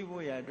ကျိုးပြု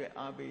ဖို့ရအတွက်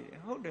အားပေးတယ်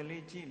ဟုတ်တယ်လေ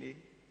ကြည့်လေ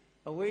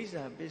အဝိဇ္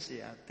ဇာပစ္စ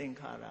ယသင်္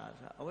ခါရ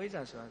ဆိုတာအဝိဇ္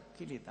ဇာဆိုတာ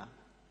ကိလေသာ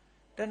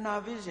တဏှာ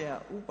ပစ္စယ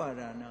ဥပါ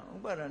ဒနာဥ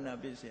ပါဒနာ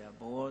ပစ္စယ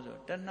ဘောဆို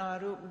တဏှာ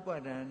တို့ဥပါ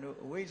ဒံတို့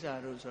အဝိဇ္ဇာ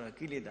တို့ဆိုတာ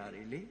ကိလေသာ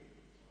တွေလေ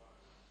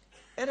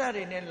အဲ့ဒါ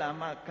တွေနဲ့လာ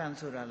မှကံ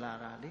ဆိုတာလာ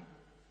တာလေ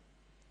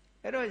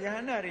အဲ့တော့ယဟ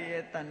န္တာတွေ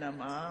ရဲ့တဏ္ဍာ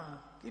မှာ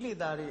ကိလေ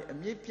သာတွေအ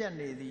မြင့်ပြတ်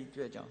နေသည့်အ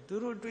တွက်ကြောင့်သူ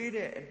တို့တွေး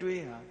တဲ့အ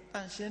တွေးဟာတ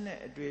န်ရှင်းတဲ့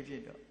အတွေးဖြ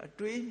စ်တော့အ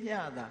တွေးမျှ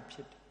တာဖြ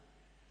စ်တယ်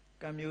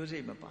ကံမျိုးစိ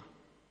တ်မပါ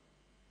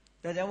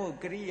ဒါကြောင့်မို့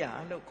ကရိယာ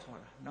လို့ခေါ်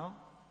တာနော်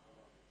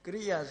က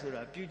ရိယာဆို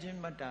တာပြုခြင်း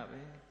မတ္တ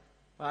ပဲ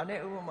ဘာနဲ့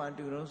ဥပမာ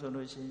တူတော့ဆို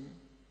လို့ရှိရင်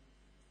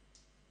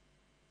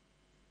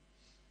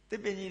တ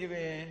စ်ပင်ကြီးတစ်ပ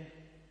င်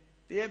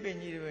တရက်ပင်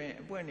ကြီးတစ်ပင်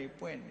အပွင့်နေ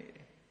ပွင့်နေတ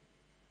ယ်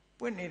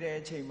ပွင့်နေတဲ့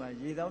အချိန်မှာ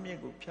ရေသောမြစ်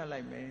ကိုဖြတ်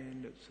လိုက်မယ်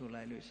လို့ဆို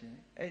လိုက်လို့ရှိရင်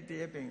အဲ့တ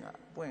ရက်ပင်က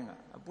အပွ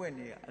င့်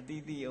နေကအ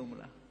သီးသီးအောင်မ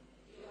လား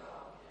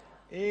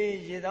အေး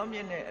ရေသောမြ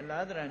စ်နဲ့အ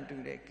လားတရံတူ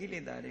တဲ့ကိလေ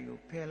သာတွေကို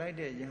ဖယ်လိုက်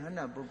တဲ့ယဟန္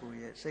တာပုဂ္ဂိုလ်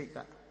ရဲ့စိတ်က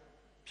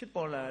ဖြစ်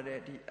ပေါ်လာတဲ့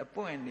ဒီအ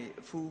ပွင့်နေ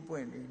အဖူးပွ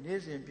င့်နေနေ့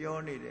စဉ်ပြော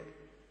နေတဲ့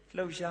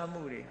လှုပ်ရှား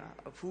မှုတွေဟာ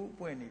အဖူးအ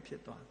ပွင့်နေဖြ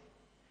စ်သွားပြီ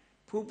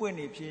ဖူးပွင့်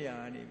နေဖြစ်ရ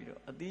နေပြီး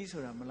တော့အသီး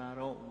ဆိုတာမလာ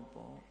တော့ဘူး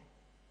ပေါ့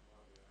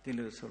ဒီ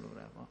လိုဆိုလို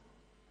တာပေါ့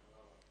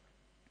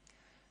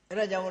အဲ့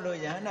ဒါကြောင့်မလို့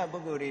ယဟန္တာပု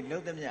ဂ္ဂိုလ်တွေလှု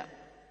ပ်သမျှ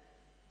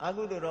အ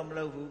ကုသိုလ်တော့မ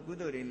လုပ်ဘူးကု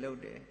သိုလ်တွေလုပ်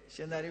တယ်ရှ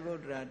င်သာရိပုတ္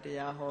တရာတ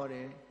ရားဟောတ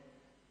ယ်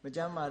မကျ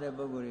မ်းမာတဲ့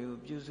ပုဂ္ဂိုလ်တွေကို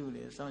ပြုစုတ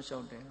ယ်စောင့်ရှော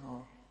က်တယ်ဟော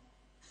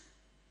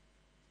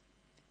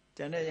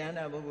ကျန်တဲ့ယဟန္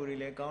တာပုဂ္ဂိုလ်တွေ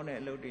လည်းကောင်းတဲ့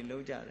အလုပ်တွေလု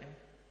ပ်ကြတယ်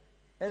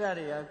အဲ့ဒါ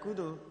တွေကကု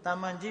သိုလ်တာ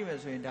မန်ကြည့်မယ်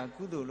ဆိုရင်ဒါ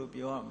ကုသိုလ်လို့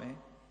ပြောရမယ်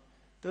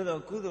သို့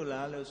တော့ကုသိုလ်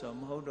လားလို့ဆို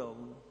မဟုတ်တော့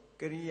ဘူး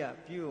ကရိယာ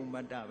ပြုမ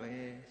တ္တပဲ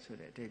ဆို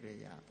တဲ့အဓိပ္ပာယ်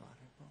ရသွား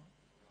တယ်ပေါ့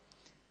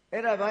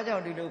အဲ့ဒါဘာကြော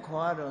င့်ဒီလို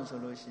ခေါ်ရတော့ဆို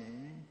လို့ရှိရ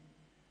င်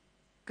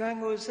ကံ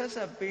ကိုဆက်ဆ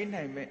က်ပေး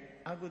နိုင်မဲ့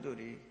အကုသိုလ်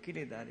တွေကိ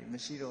လေသာတွေမ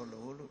ရှိတော့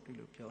လို့ဒီ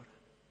လိုပြော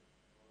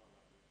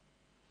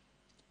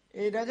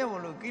တာဒါကြောင့်မ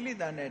လို့ကိလေ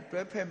သာနဲ့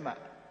တွဲဖက်မှ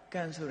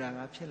ကံဆိုတာက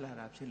ဖြစ်လာ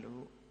တာဖြစ်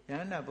လို့ယ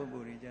န္တာပုဂ္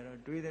ဂိုလ်တွေကြတော့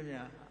တွေးသမျှ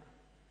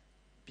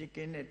ပြစ်က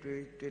င်းတဲ့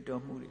တွေး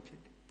တော်မှုတွေဖြစ်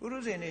တယ်ပုရု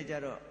ဇဉ်တွေကြ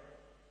တော့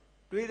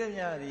တွေးသ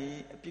မျှဒီ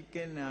အပြစ်က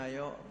င်းတာ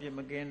ရောအပြစ်မ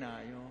ကင်းတာ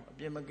ရောအ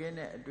ပြစ်မကင်း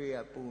တဲ့အတွေ့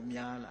အပို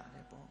များလာတ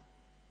ယ်ပေါ့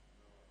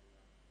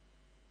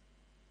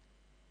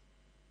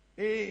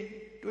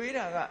တွေး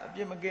တာကအပြ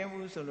စ်မကင်း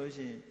ဘူးဆိုလို့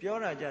ရှိရင်ပြော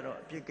တာကြတော့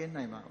အပြစ်ကင်း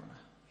နိုင်မှာမ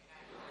လား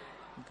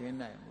မကင်း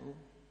နိုင်ဘူး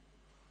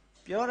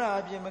ပြောတာ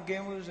အပြစ်မက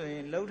င်းဘူးဆိုရ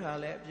င်လှုပ်တာ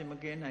လည်းအပြစ်မ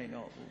ကင်းနိုင်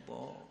တော့ဘူး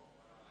ပေါ့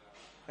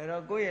အဲ့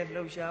တော့ကိုယ့်ရဲ့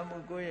လှုပ်ရှားမှု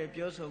ကိုယ့်ရဲ့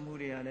ပြောဆိုမှု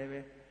တွေကလည်း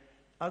ပဲ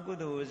အကု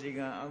သိုလ်ဝစီ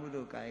ကံအကု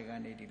သိုလ်ကာယကံ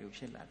တွေဒီလို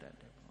ဖြစ်လာတတ်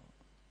တယ်ပေါ့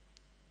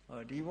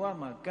ဟောဒီဘဝ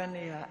မှာကံ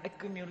တွေဟာ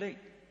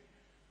accumulate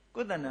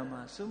ကိုယ်တဏ္ဍာ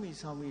မှာစုမိ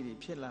ဆောင်မိတွေ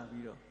ဖြစ်လာ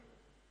ပြီးတော့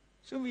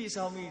စုမိ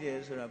ဆောင်မိတယ်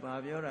ဆိုတာဘာ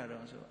ပြောတာ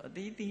တော့ဆိုအ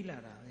သီးသီးလာ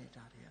တာပဲ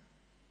ဒါတွေက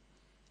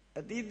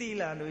အသီးသီး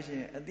လာလို့ရှိ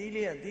ရင်အသီး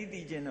လေးကသီး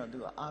သီးချင်းတော့သူ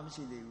ကအားမ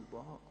ရှိသေးဘူး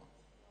ပေါ့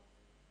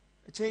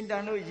အချိန်တ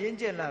န်လို့ရင်း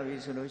ကျက်လာပြီ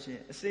ဆိုလို့ရှိရ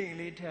င်အစိတ်က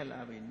လေးထက်လာ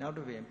ပြီနောက်တ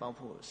စ်ပင်ပေါက်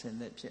ဖို့အစဉ်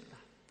သက်ဖြစ်လာ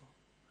ပေါ့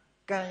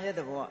ကံရဲ့သ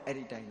ဘောအဲ့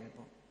ဒီတိုင်းပဲ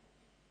ပေါ့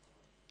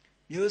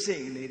မျိုးစိ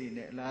တ်ကလေးတွေ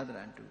နဲ့အလားတ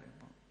န်တူတယ်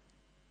ပေါ့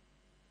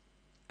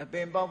အပ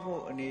င်ပေါက်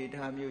ဖို့အနေအ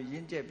ထားမျိုးရ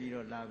င်းကျက်ပြီး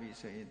တော့လာပြီ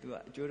ဆိုရင်သူက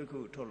အကျိုးတစ်ခု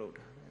ထုတ်လုပ်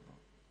တာပဲပေါ့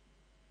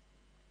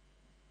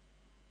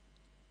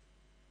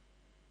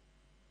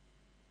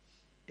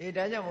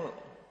ဒါကြောင့်မို့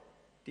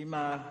ဒီ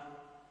မှာ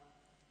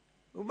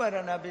ဥပါဒ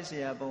နာပစ္စ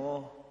ယဘော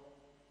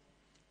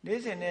နေ့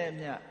စဉ်နဲ့အ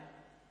မျှ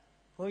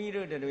ဘုန်းကြီး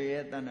တို့တွေ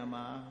ရဲ့တဏ္ဍာ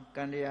မှာ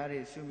ကံတရားတွေ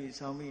စုမိ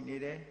ဆောင်မိနေ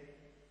တယ်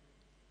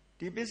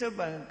ဒီပစ္စုပ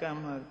န်ကံ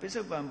မှာပစ္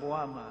စုပန်ဘဝ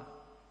မှာ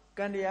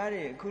ကံတရား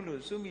တွေအခုလို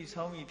စုမိ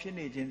ဆောင်မိဖြစ်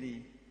နေခြင်းသည်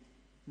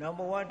နောက်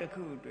ဘဝတစ်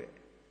ခုအတွက်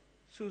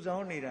စုဆော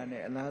င်းနေတာ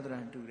နဲ့အလားတ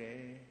န်တူတ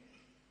ယ်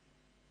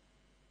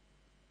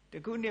တ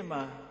ခုနှစ်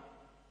မှာ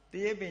တ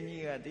ရေပင်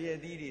ကြီးကတရေ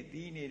သီးတွေ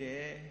သီးနေတ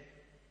ယ်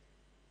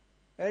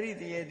အဲ့ဒီ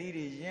တရေသီး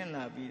တွေရင်း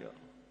လာပြီးတော့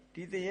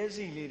ဒီတရေ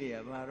စီလေးတွေက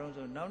ဘာတော့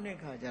ဆိုနောက်နှစ်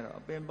ခါကျတော့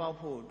အပင်ပေါက်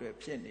ဖို့အတွက်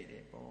ဖြစ်နေတ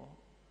ယ်ပေါ့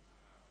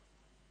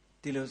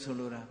ဒီလိုဆို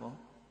လိုတာပေါ့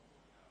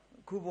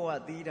အခုဘဝ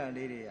သီးတာ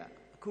လေးတွေက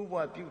အခုဘဝ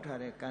ပြုထား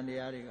တဲ့ကံတ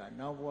ရားတွေက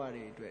နောက်ဘဝ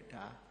တွေအတွက်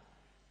ဒါ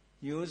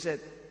မျိုးဆက်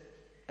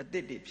အသ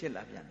စ်တွေဖြစ်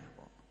လာပြန်တာ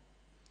ပေါ့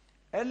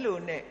အဲ့လို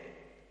နဲ့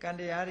ကံ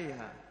တရားတွေ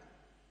ဟာ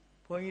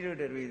ဘုန်းကြီးတို့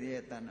တွေ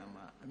ရဲ့တဏ္ဍာ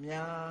မှာအ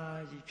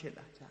များကြီးဖြစ်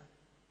လာကြ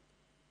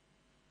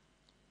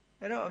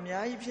အဲ့တော့အ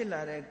များကြီးဖြစ်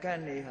လာတဲ့ကံ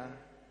တွေဟာ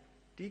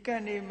ဒီကံ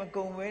တွေမ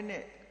ကုံဘဲ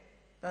နဲ့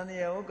တန်တ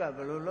ရားဝကဘ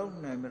ယ်လိုလုပ်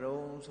နိုင်မ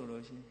လို့ဆို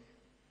လို့ရှိရင်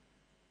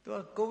သူက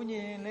ကုံကျ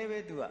င်လည်းပဲ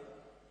သူက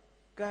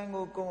ကံ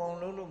ကိုကုံအောင်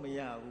လုပ်လို့မရ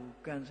ဘူး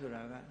ကံဆို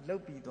တာကလှု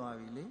ပ်ပြီးသွား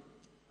ပြီလေ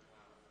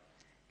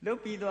လှု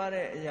ပ်ပြီးသွား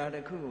တဲ့အရာတ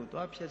စ်ခုကို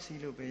သွားဖြည့်ဆ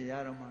ည်းလို့ပဲရ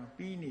တော့မှ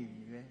ပြီးနေ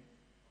ပြီပဲ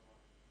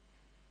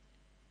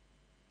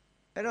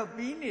အဲ့တော့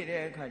ပြီးနေ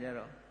တဲ့အခါကျ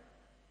တော့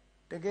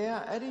တကယ်က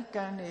အဲ့ဒီ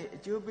ကံတွေအ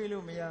ကျိုးပေး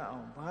လို့မရအော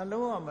င်ဘာ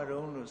လို့ရမ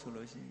တော့လို့ဆို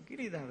လို့ရှိရင်ကိ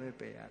လေသာပဲ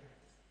ပယ်ရတယ်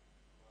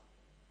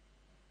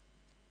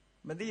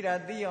မသိတာ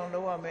သိအောင်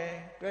လုပ်ရမယ်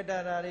တွေ့တာ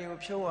တွေကို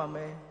ဖြုတ်ရမ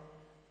ယ်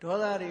ဒေါ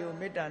သတွေကို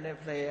မေတ္တာနဲ့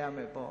ဖလှယ်ရမ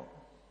ယ်ပေါ့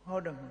ဟု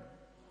တ်တယ်မဟုတ်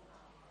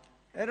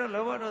အဲ့တော့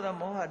လောဘဒေါသ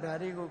မောဟဓာတ်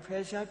တွေကိုဖ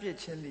ယ်ရှားပစ်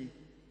ခြင်းသည်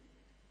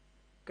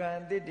ကံ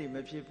အသစ်တွေမ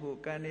ဖြစ်ဖို့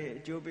ကံတွေ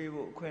အကျိုးပေး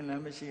ဖို့အခွင့်အလ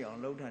မ်းမရှိအောင်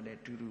လုပ်တာနဲ့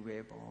တူတူပဲ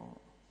ပေါ့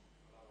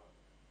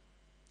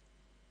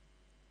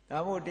ဒါ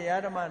မို့တ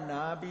ရားဓမ္မနာ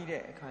ပြီး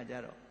တဲ့အခါကျ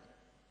တော့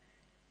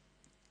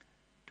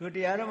တို့တ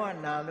ရားဓမ္မ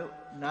နာလို့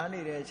နားနေ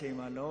တဲ့အချိန်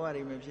မှာလောဘ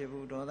တွေမဖြစ်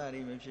ဘူးဒေါသ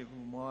တွေမဖြစ်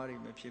ဘူးမောဟတွေ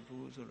မဖြစ်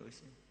ဘူးဆိုလို့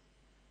ရှိရင်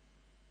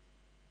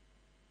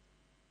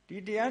ဒီ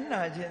တရား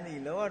နာခြင်းသည်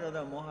လောဘဒေါသ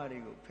မောဟတွေ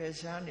ကိုဖယ်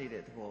ရှားနေ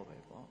တဲ့သဘောပဲ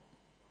ပေါ့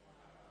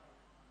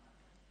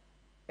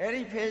အဲ့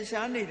ဒီဖယ်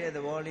ရှားနေတဲ့သ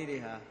ဘောလေးတွေ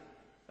ဟာ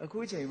အခု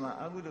ချိန်မှာ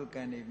အကုသိုလ်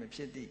ကံတွေမဖြ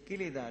စ်သည့်ကိ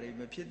လေသာတွေ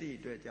မဖြစ်သည့်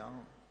အတွက်ကြော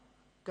င့်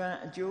ကံ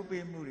အကျိုး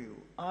ပေးမှုတွေ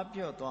ကိုအား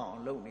ပြော့သွားအော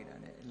င်လုပ်နေတာ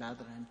ਨੇ အလား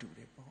တန်တူတ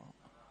ယ်ပေါ့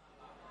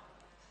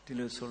ဒီ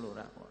လိုဆိုလို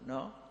တာပေါ့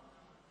နော်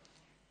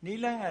နိ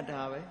လန်းက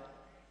ဒါပဲ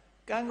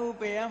ကံကို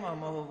ပယ်ရမှာ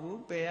မဟုတ်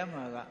ဘူးပယ်ရ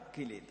မှာက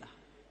ကိလေသာ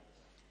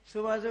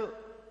ဆိုပါစို့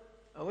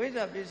အဝိဇ္ဇ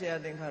ပစ္စယ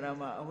သင်္ခါရ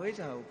မှာအဝိဇ္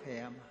ဇာကိုဖယ်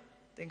ရမှာ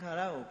သင်္ခါ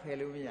ရကိုဖယ်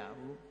လို့မရ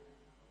ဘူး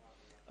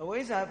အဝိ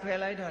ဇ္ဇာဖယ်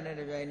လိုက်တာနဲ့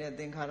တပြိုင်နက်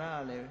သင်္ခါရက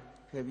လည်း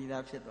ဖယ်ပြီး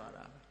သားဖြစ်သွား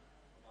တာပဲ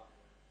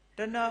တ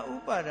ဏှာဥ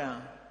ပါဒံ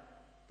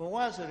ဘဝ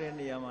ဆိုတဲ့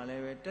နေရာမှာလ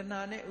ည်းပဲတဏှာ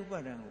နဲ့ဥပါ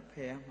ဒံကိုဖ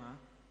ယ်ရမှာ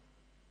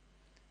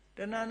တ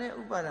ဏှာနဲ့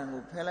ဥပါဒံ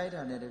ကိုဖယ်လိုက်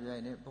တာနဲ့တပြို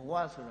င်နက်ဘဝ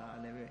ဆိုတာ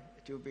လည်းပဲ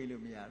အကျိုးပေး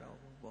လို့မရတော့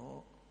ဘူးပေါ့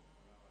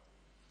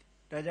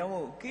ဒါကြောင့်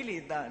မို့ကိလေ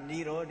သာនិ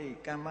ရောဓိ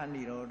ကမ္မ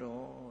និရောဓ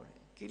တဲ့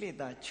ကိလေ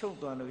သာချုပ်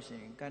သွားလို့ရှိ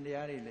ရင်ကံတ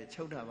ရားတွေလည်း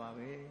ချုပ်တာပါ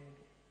ပဲ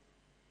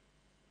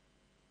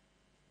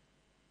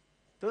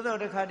သို့တော်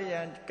တစ်ခါတည်း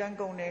ကံ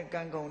ကုန်တ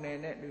ယ်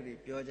နဲ့လူတွေ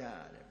ပြောကြရ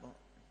တယ်ပေါ့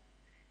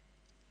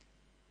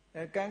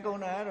ကံကုန်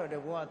တာကတော့တ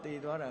ဘဝတည်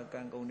သွားတာ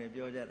ကံကုန်တယ်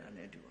ပြောကြတာ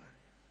ਨੇ တူပါတယ်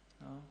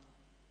နော်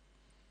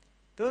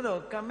သို့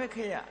တော်ကမ္မခ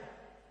ယ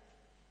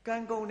ကံ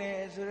ကုန်တယ်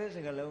ဆိုတဲ့စ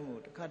ကားလုံးကို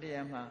တစ်ခါတ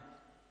ည်းမှာ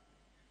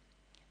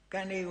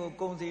ကံတွေကို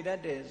ကုန်စေတတ်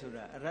တယ်ဆို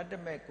တာအရတ္တ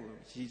မက်ကို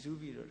ရည်စူး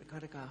ပြီးတော့တစ်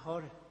ခါဟော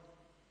တယ်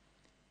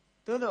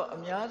သို့တော့အ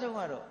များဆုံး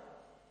ကတော့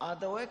အာ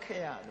တဝခ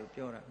ယလို့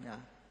ပြောတာ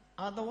များ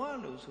အာတဝ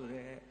လို့ဆို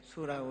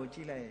တာကိုကြ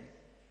ည့်လိုက်ရင်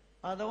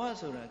အာတဝ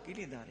ဆိုတာကိ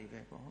လေသာတွေ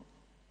ပဲပေါ့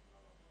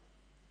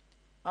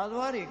အာတ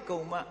ဝတွေကု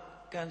န်မှ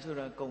ကံဆို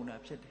တာကုန်တာ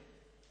ဖြစ်တယ်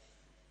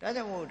ဒါ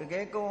ကြောင့်မို့တက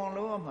ယ်ကုန်အောင်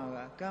လုပ်ရမှာက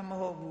ကံမ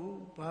ဟုတ်ဘူး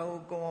ဘာ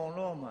ကိုကုန်အောင်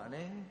လုပ်ရမှာ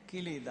လဲကိ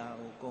လေသာ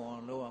ကိုကုန်အော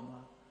င်လုပ်ရမှာ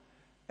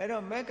အဲ့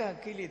တော့မက်က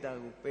ကိလေသာ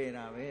ကိုပယ်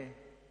တာပဲ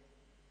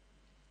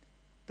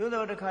သို့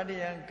တော်တစ်ခါတ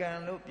ည်းကံ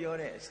လို့ပြော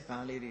တဲ့စ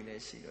ကားလေးတွေလ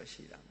ည်းရှိ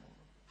တာမို့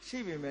ရှိ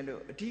ပေမဲ့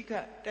လို့အဓိက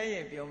တိုက်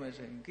ရိုက်ပြောမယ်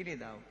ဆိုရင်ကိလေ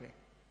သာကိုပ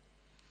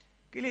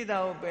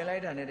ယ်လို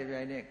က်တာနဲ့တ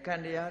ပြိုင်နက်ကံ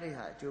တရားတွေ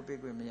ဟာအကျိုးပေး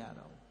ခွင့်မရ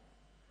တော့ဘူး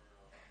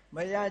မ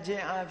ရခြ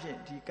င်းအပြင်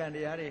ဒီကံတ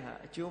ရားတွေဟာ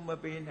အကျိုးမ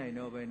ပေးနိုင်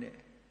တော့ဘဲနဲ့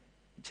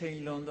အချိန်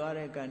လွန်သွား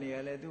တဲ့ကံတွေက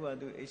လည်းသူ့ဟာ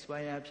သူ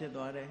expire ဖြစ်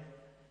သွားတယ်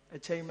အ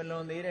ချိန်မလွ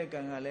န်သေးတဲ့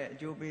ကံကလည်းအ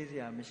ကျိုးပေးစ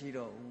ရာမရှိ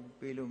တော့ဘူး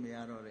ပေးလို့မရ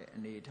တော့တဲ့အ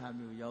နေအထား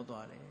မျိုးရောက်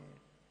သွားတယ်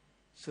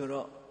ဆို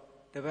တော့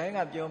တပိုင်းက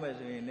ပြောမယ်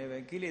ဆိုရင်လည်းပဲ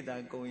ကိလေသာ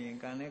ကုန်ရင်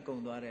ကံလည်းကု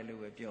န်သွားတယ်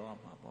လို့ပဲပြောရ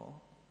မှာပေါ့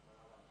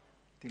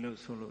ဒီလို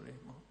ဆိုလို့လေ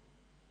ပေါ့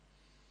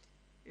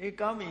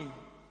ကောင်းပြီ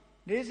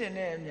နေ့စဉ်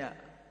နဲ့အမျှ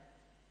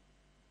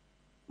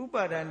ဥ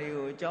ပါဒဏ်တွေ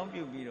ကိုအကြောင်း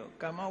ပြုပြီးတော့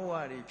ကမ္မဘဝ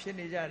တွေဖြစ်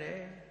နေကြတယ်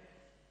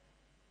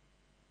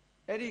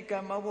အဲ့ဒီက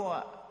မ္မဘဝ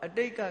အ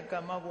တိတ်ကက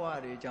မ္မဘဝ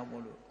တွေကြောင့်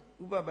မို့လို့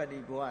ဥပပတ္တိ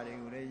ဘဝတွေ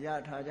ကိုလည်းရ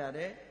ထားကြတ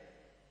ယ်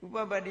ဥပ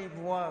ပတ္တိဘ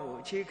ဝကို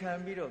အခြေခံ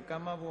ပြီးတော့က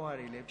မ္မဘဝ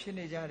တွေလည်းဖြစ်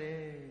နေကြတယ်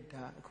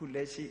ဒါအခုလ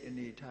က်ရှိအ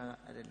နေထား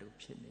အဲ့ဒါလို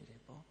ဖြစ်နေတ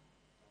ယ်ပေါ့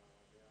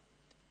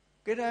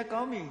ကြည့်တာ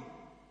ကောင်းပြီ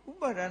ဥ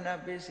ပါဒနာ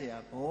ပိစ္ဆေယ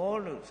ဘော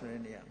လို့ဆို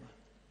တဲ့နေရာမှာ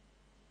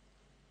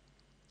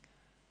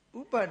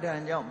ဥပါဒံ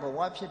ကြောင့်ဘဝ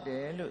ဖြစ်တ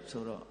ယ်လို့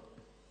ဆိုတော့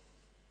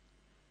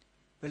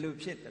ဘယ်လို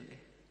ဖြစ်တယ်လဲ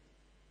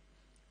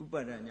ဥ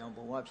ပါဒံကြောင့်ဘ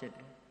ဝဖြစ်တ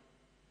ယ်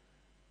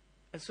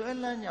အစွဲ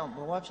လန်းကြောင့်ဘ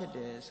ဝဖြစ်တ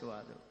ယ်ဆိုတာ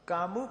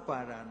ကာမုပါ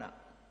ဒနာ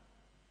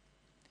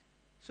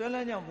စွဲလ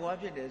န်းကြောင့်ဘဝ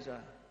ဖြစ်တယ်ဆို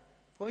တာ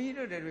ဘုန်းကြီး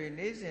တို့တွေ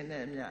နေ့စဉ်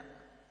နဲ့အမျှ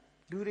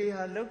လူတွေ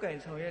ဟာလောက်ကင်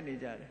ဆောင်ရွက်နေ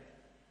ကြတယ်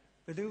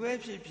ဘယ်သူပဲ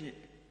ဖြစ်ဖြစ်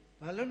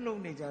ဘာလို့လုံ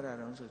နေကြတာ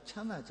တုံးဆိုချ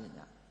မ်းသာခြင်း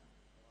ညာ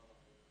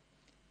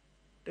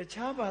တ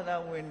ခြားဘာသာ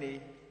ဝင်တွေ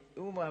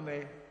ဥပမာ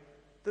မဲ့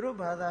သူတို့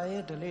ဘာသာ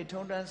ရဲ့ဓလေ့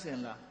ထုံးတမ်းစင်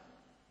လာ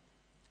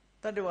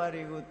တတ္တဝါ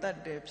တွေကိုတတ်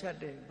တယ်ဖြတ်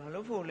တယ်ဘာ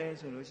လို့ဖို့လဲ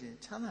ဆိုလို့ရှိရင်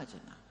ချမ်းသာခြ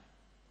င်းတာ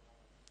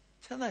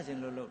ချမ်းသာခြင်း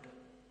လို့လုပ်တာ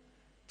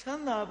ချ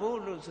မ်းသာဖို့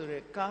လို့ဆိုရဲ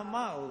ကာမ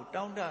ကို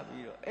တောင်းတ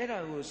ပြီးတော့အဲ့ဒါ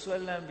ကိုဆွဲ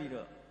လန်းပြီး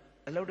တော့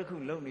အလုပ်တစ်ခု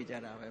လုပ်နေကြ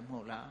တာပဲမဟု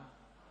တ်လား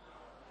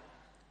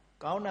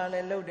ကောင်းတာလ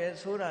ည်းလုပ်တယ်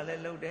ဆိုးတာလ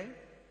ည်းလုပ်တယ်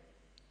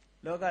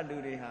လောကလူ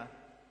တွေဟာ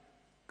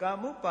ကာ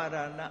မုပါဒ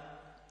နာ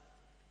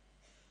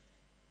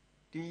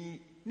ဒီ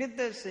နှစ်သ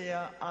က်စ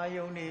ရာအာ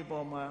ယုန်တွေ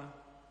ပေါ်မှာ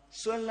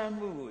ဆွဲလန်း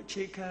မှုကိုအ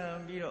ခြေခံ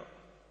ပြီးတော့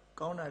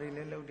ကောင်းတာတွေလ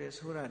ည်းလုပ်တယ်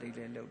ဆိုးတာတွေလ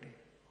ည်းလုပ်တယ်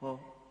ဟော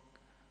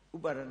ဥ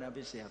ပါဒနာပ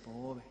စ္စယဘော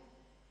ပဲ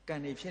ကံ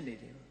နေဖြစ်နေ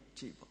တယ်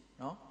ကြည့်ပေါ့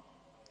နော်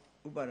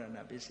ဥပါဒ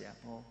နာပစ္စယ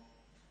ဘော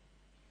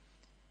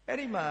အဲ့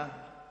ဒီမှာ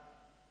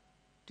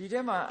ဒီထဲ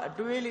မှာအ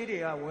တွေးလေးတွေ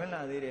ကဝင်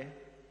လာသေးတယ်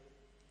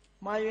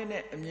မှားရွေး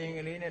နဲ့အမြင်က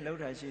လေးနဲ့လှုပ်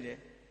တာရှိတယ်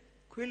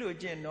ခွေးလို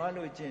ကျင့်နွား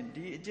လိုကျင့်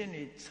ဒီအကျင့်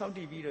တွေစောင့်တ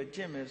ည်ပြီးတော့ကျ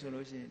င့်မယ်ဆို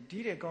လို့ရှိရင်ဒီ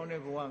တဲ့ကောင်း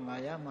တဲ့ဘဝငါ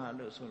ရမှာ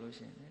လို့ဆိုလို့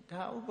ရှိရင်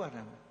ဒါဥပါ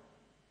ဒံ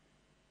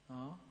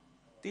နော်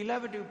သီလ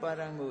ပတုပါ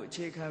ဒံကိုအ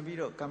ခြေခံပြီး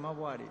တော့ကမ္မဘ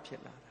ဝတွေဖြ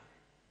စ်လာတာ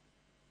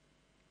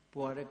ဘ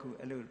ဝတစ်ခု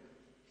အဲ့လို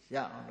ရ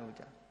အောင်လုပ်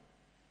ကြ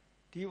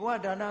ဒီဘဝ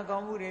ဒါနကော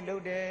င်းမှုတွေလု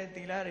ပ်တယ်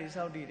သီလတွေ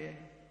စောင့်တည်တယ်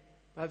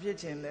ဘာဖြစ်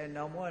ချင်လဲ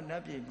နောက်ဘဝန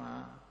တ်ပြည်မှာ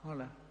ဟုတ်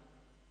လား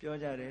ပြော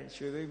ကြတယ်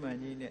ရွှေဘိမှန်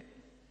ကြီးနဲ့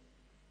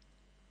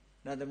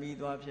နတ်သမီး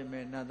သွားဖြစ်မ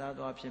ယ်နတ်သား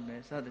သွားဖြစ်မ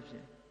ယ်စသဖြ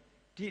င့်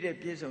ဒီတဲ့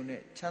ပြည့်စုံ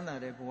တဲ့ချမ်းသာ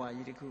တဲ့ဘဝ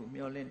ကြီးတစ်ခု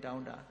မျောလင့်တော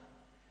င်းတာ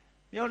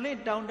မျောလင့်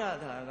တောင်းတတာ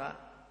က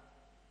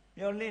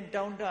မျောလင့်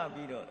တောင်းတ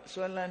ပြီးတော့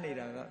ဆွဲလန်းနေ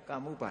တာကကာ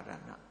မုပါဒ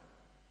နာ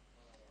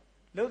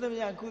လုံသ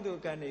မျှကုသို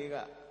လ်ကံတွေက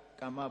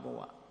ကာမဘဝ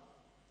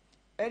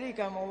အဲ့ဒီ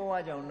ကာမဘဝ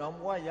ကြောင့်နောင်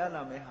ဘဝရ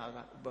လာမယ့်ဟာက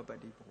ဥပပတ္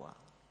တိဘဝ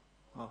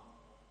ဟော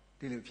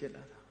ဒီလိုဖြစ်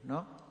လာတာ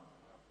နော်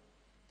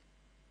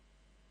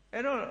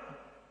အဲ့တော့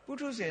ပု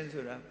ထုဇဉ်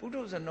ဆိုတာပု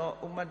ထုဇနော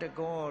ဥမတ္တ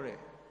ကောတဲ့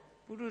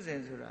ပုထုဇ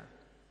ဉ်ဆိုတာ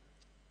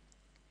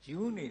ယူ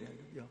နေတာ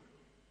လို့ပြော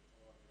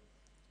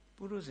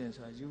ပုထုဇဉ်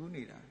ဆိုတာယူ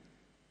နေတာ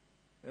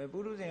ပု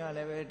ထုဇဉ်ကလ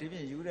ည်းပဲဒီပြ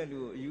င်ယူတဲ့လူ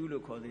ကိုအယူ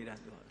လို့ခေါ်သေးတာ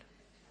ပြောတယ်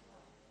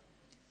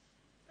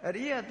အ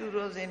ရိယသူ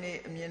တော်စင်တွေ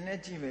အမြင်နဲ့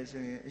ကြည့်မယ်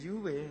ဆိုရင်အယူ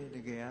ပဲတ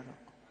ကယ်ကတော့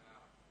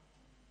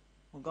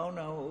မကောင်း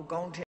တာကိုအကောင်း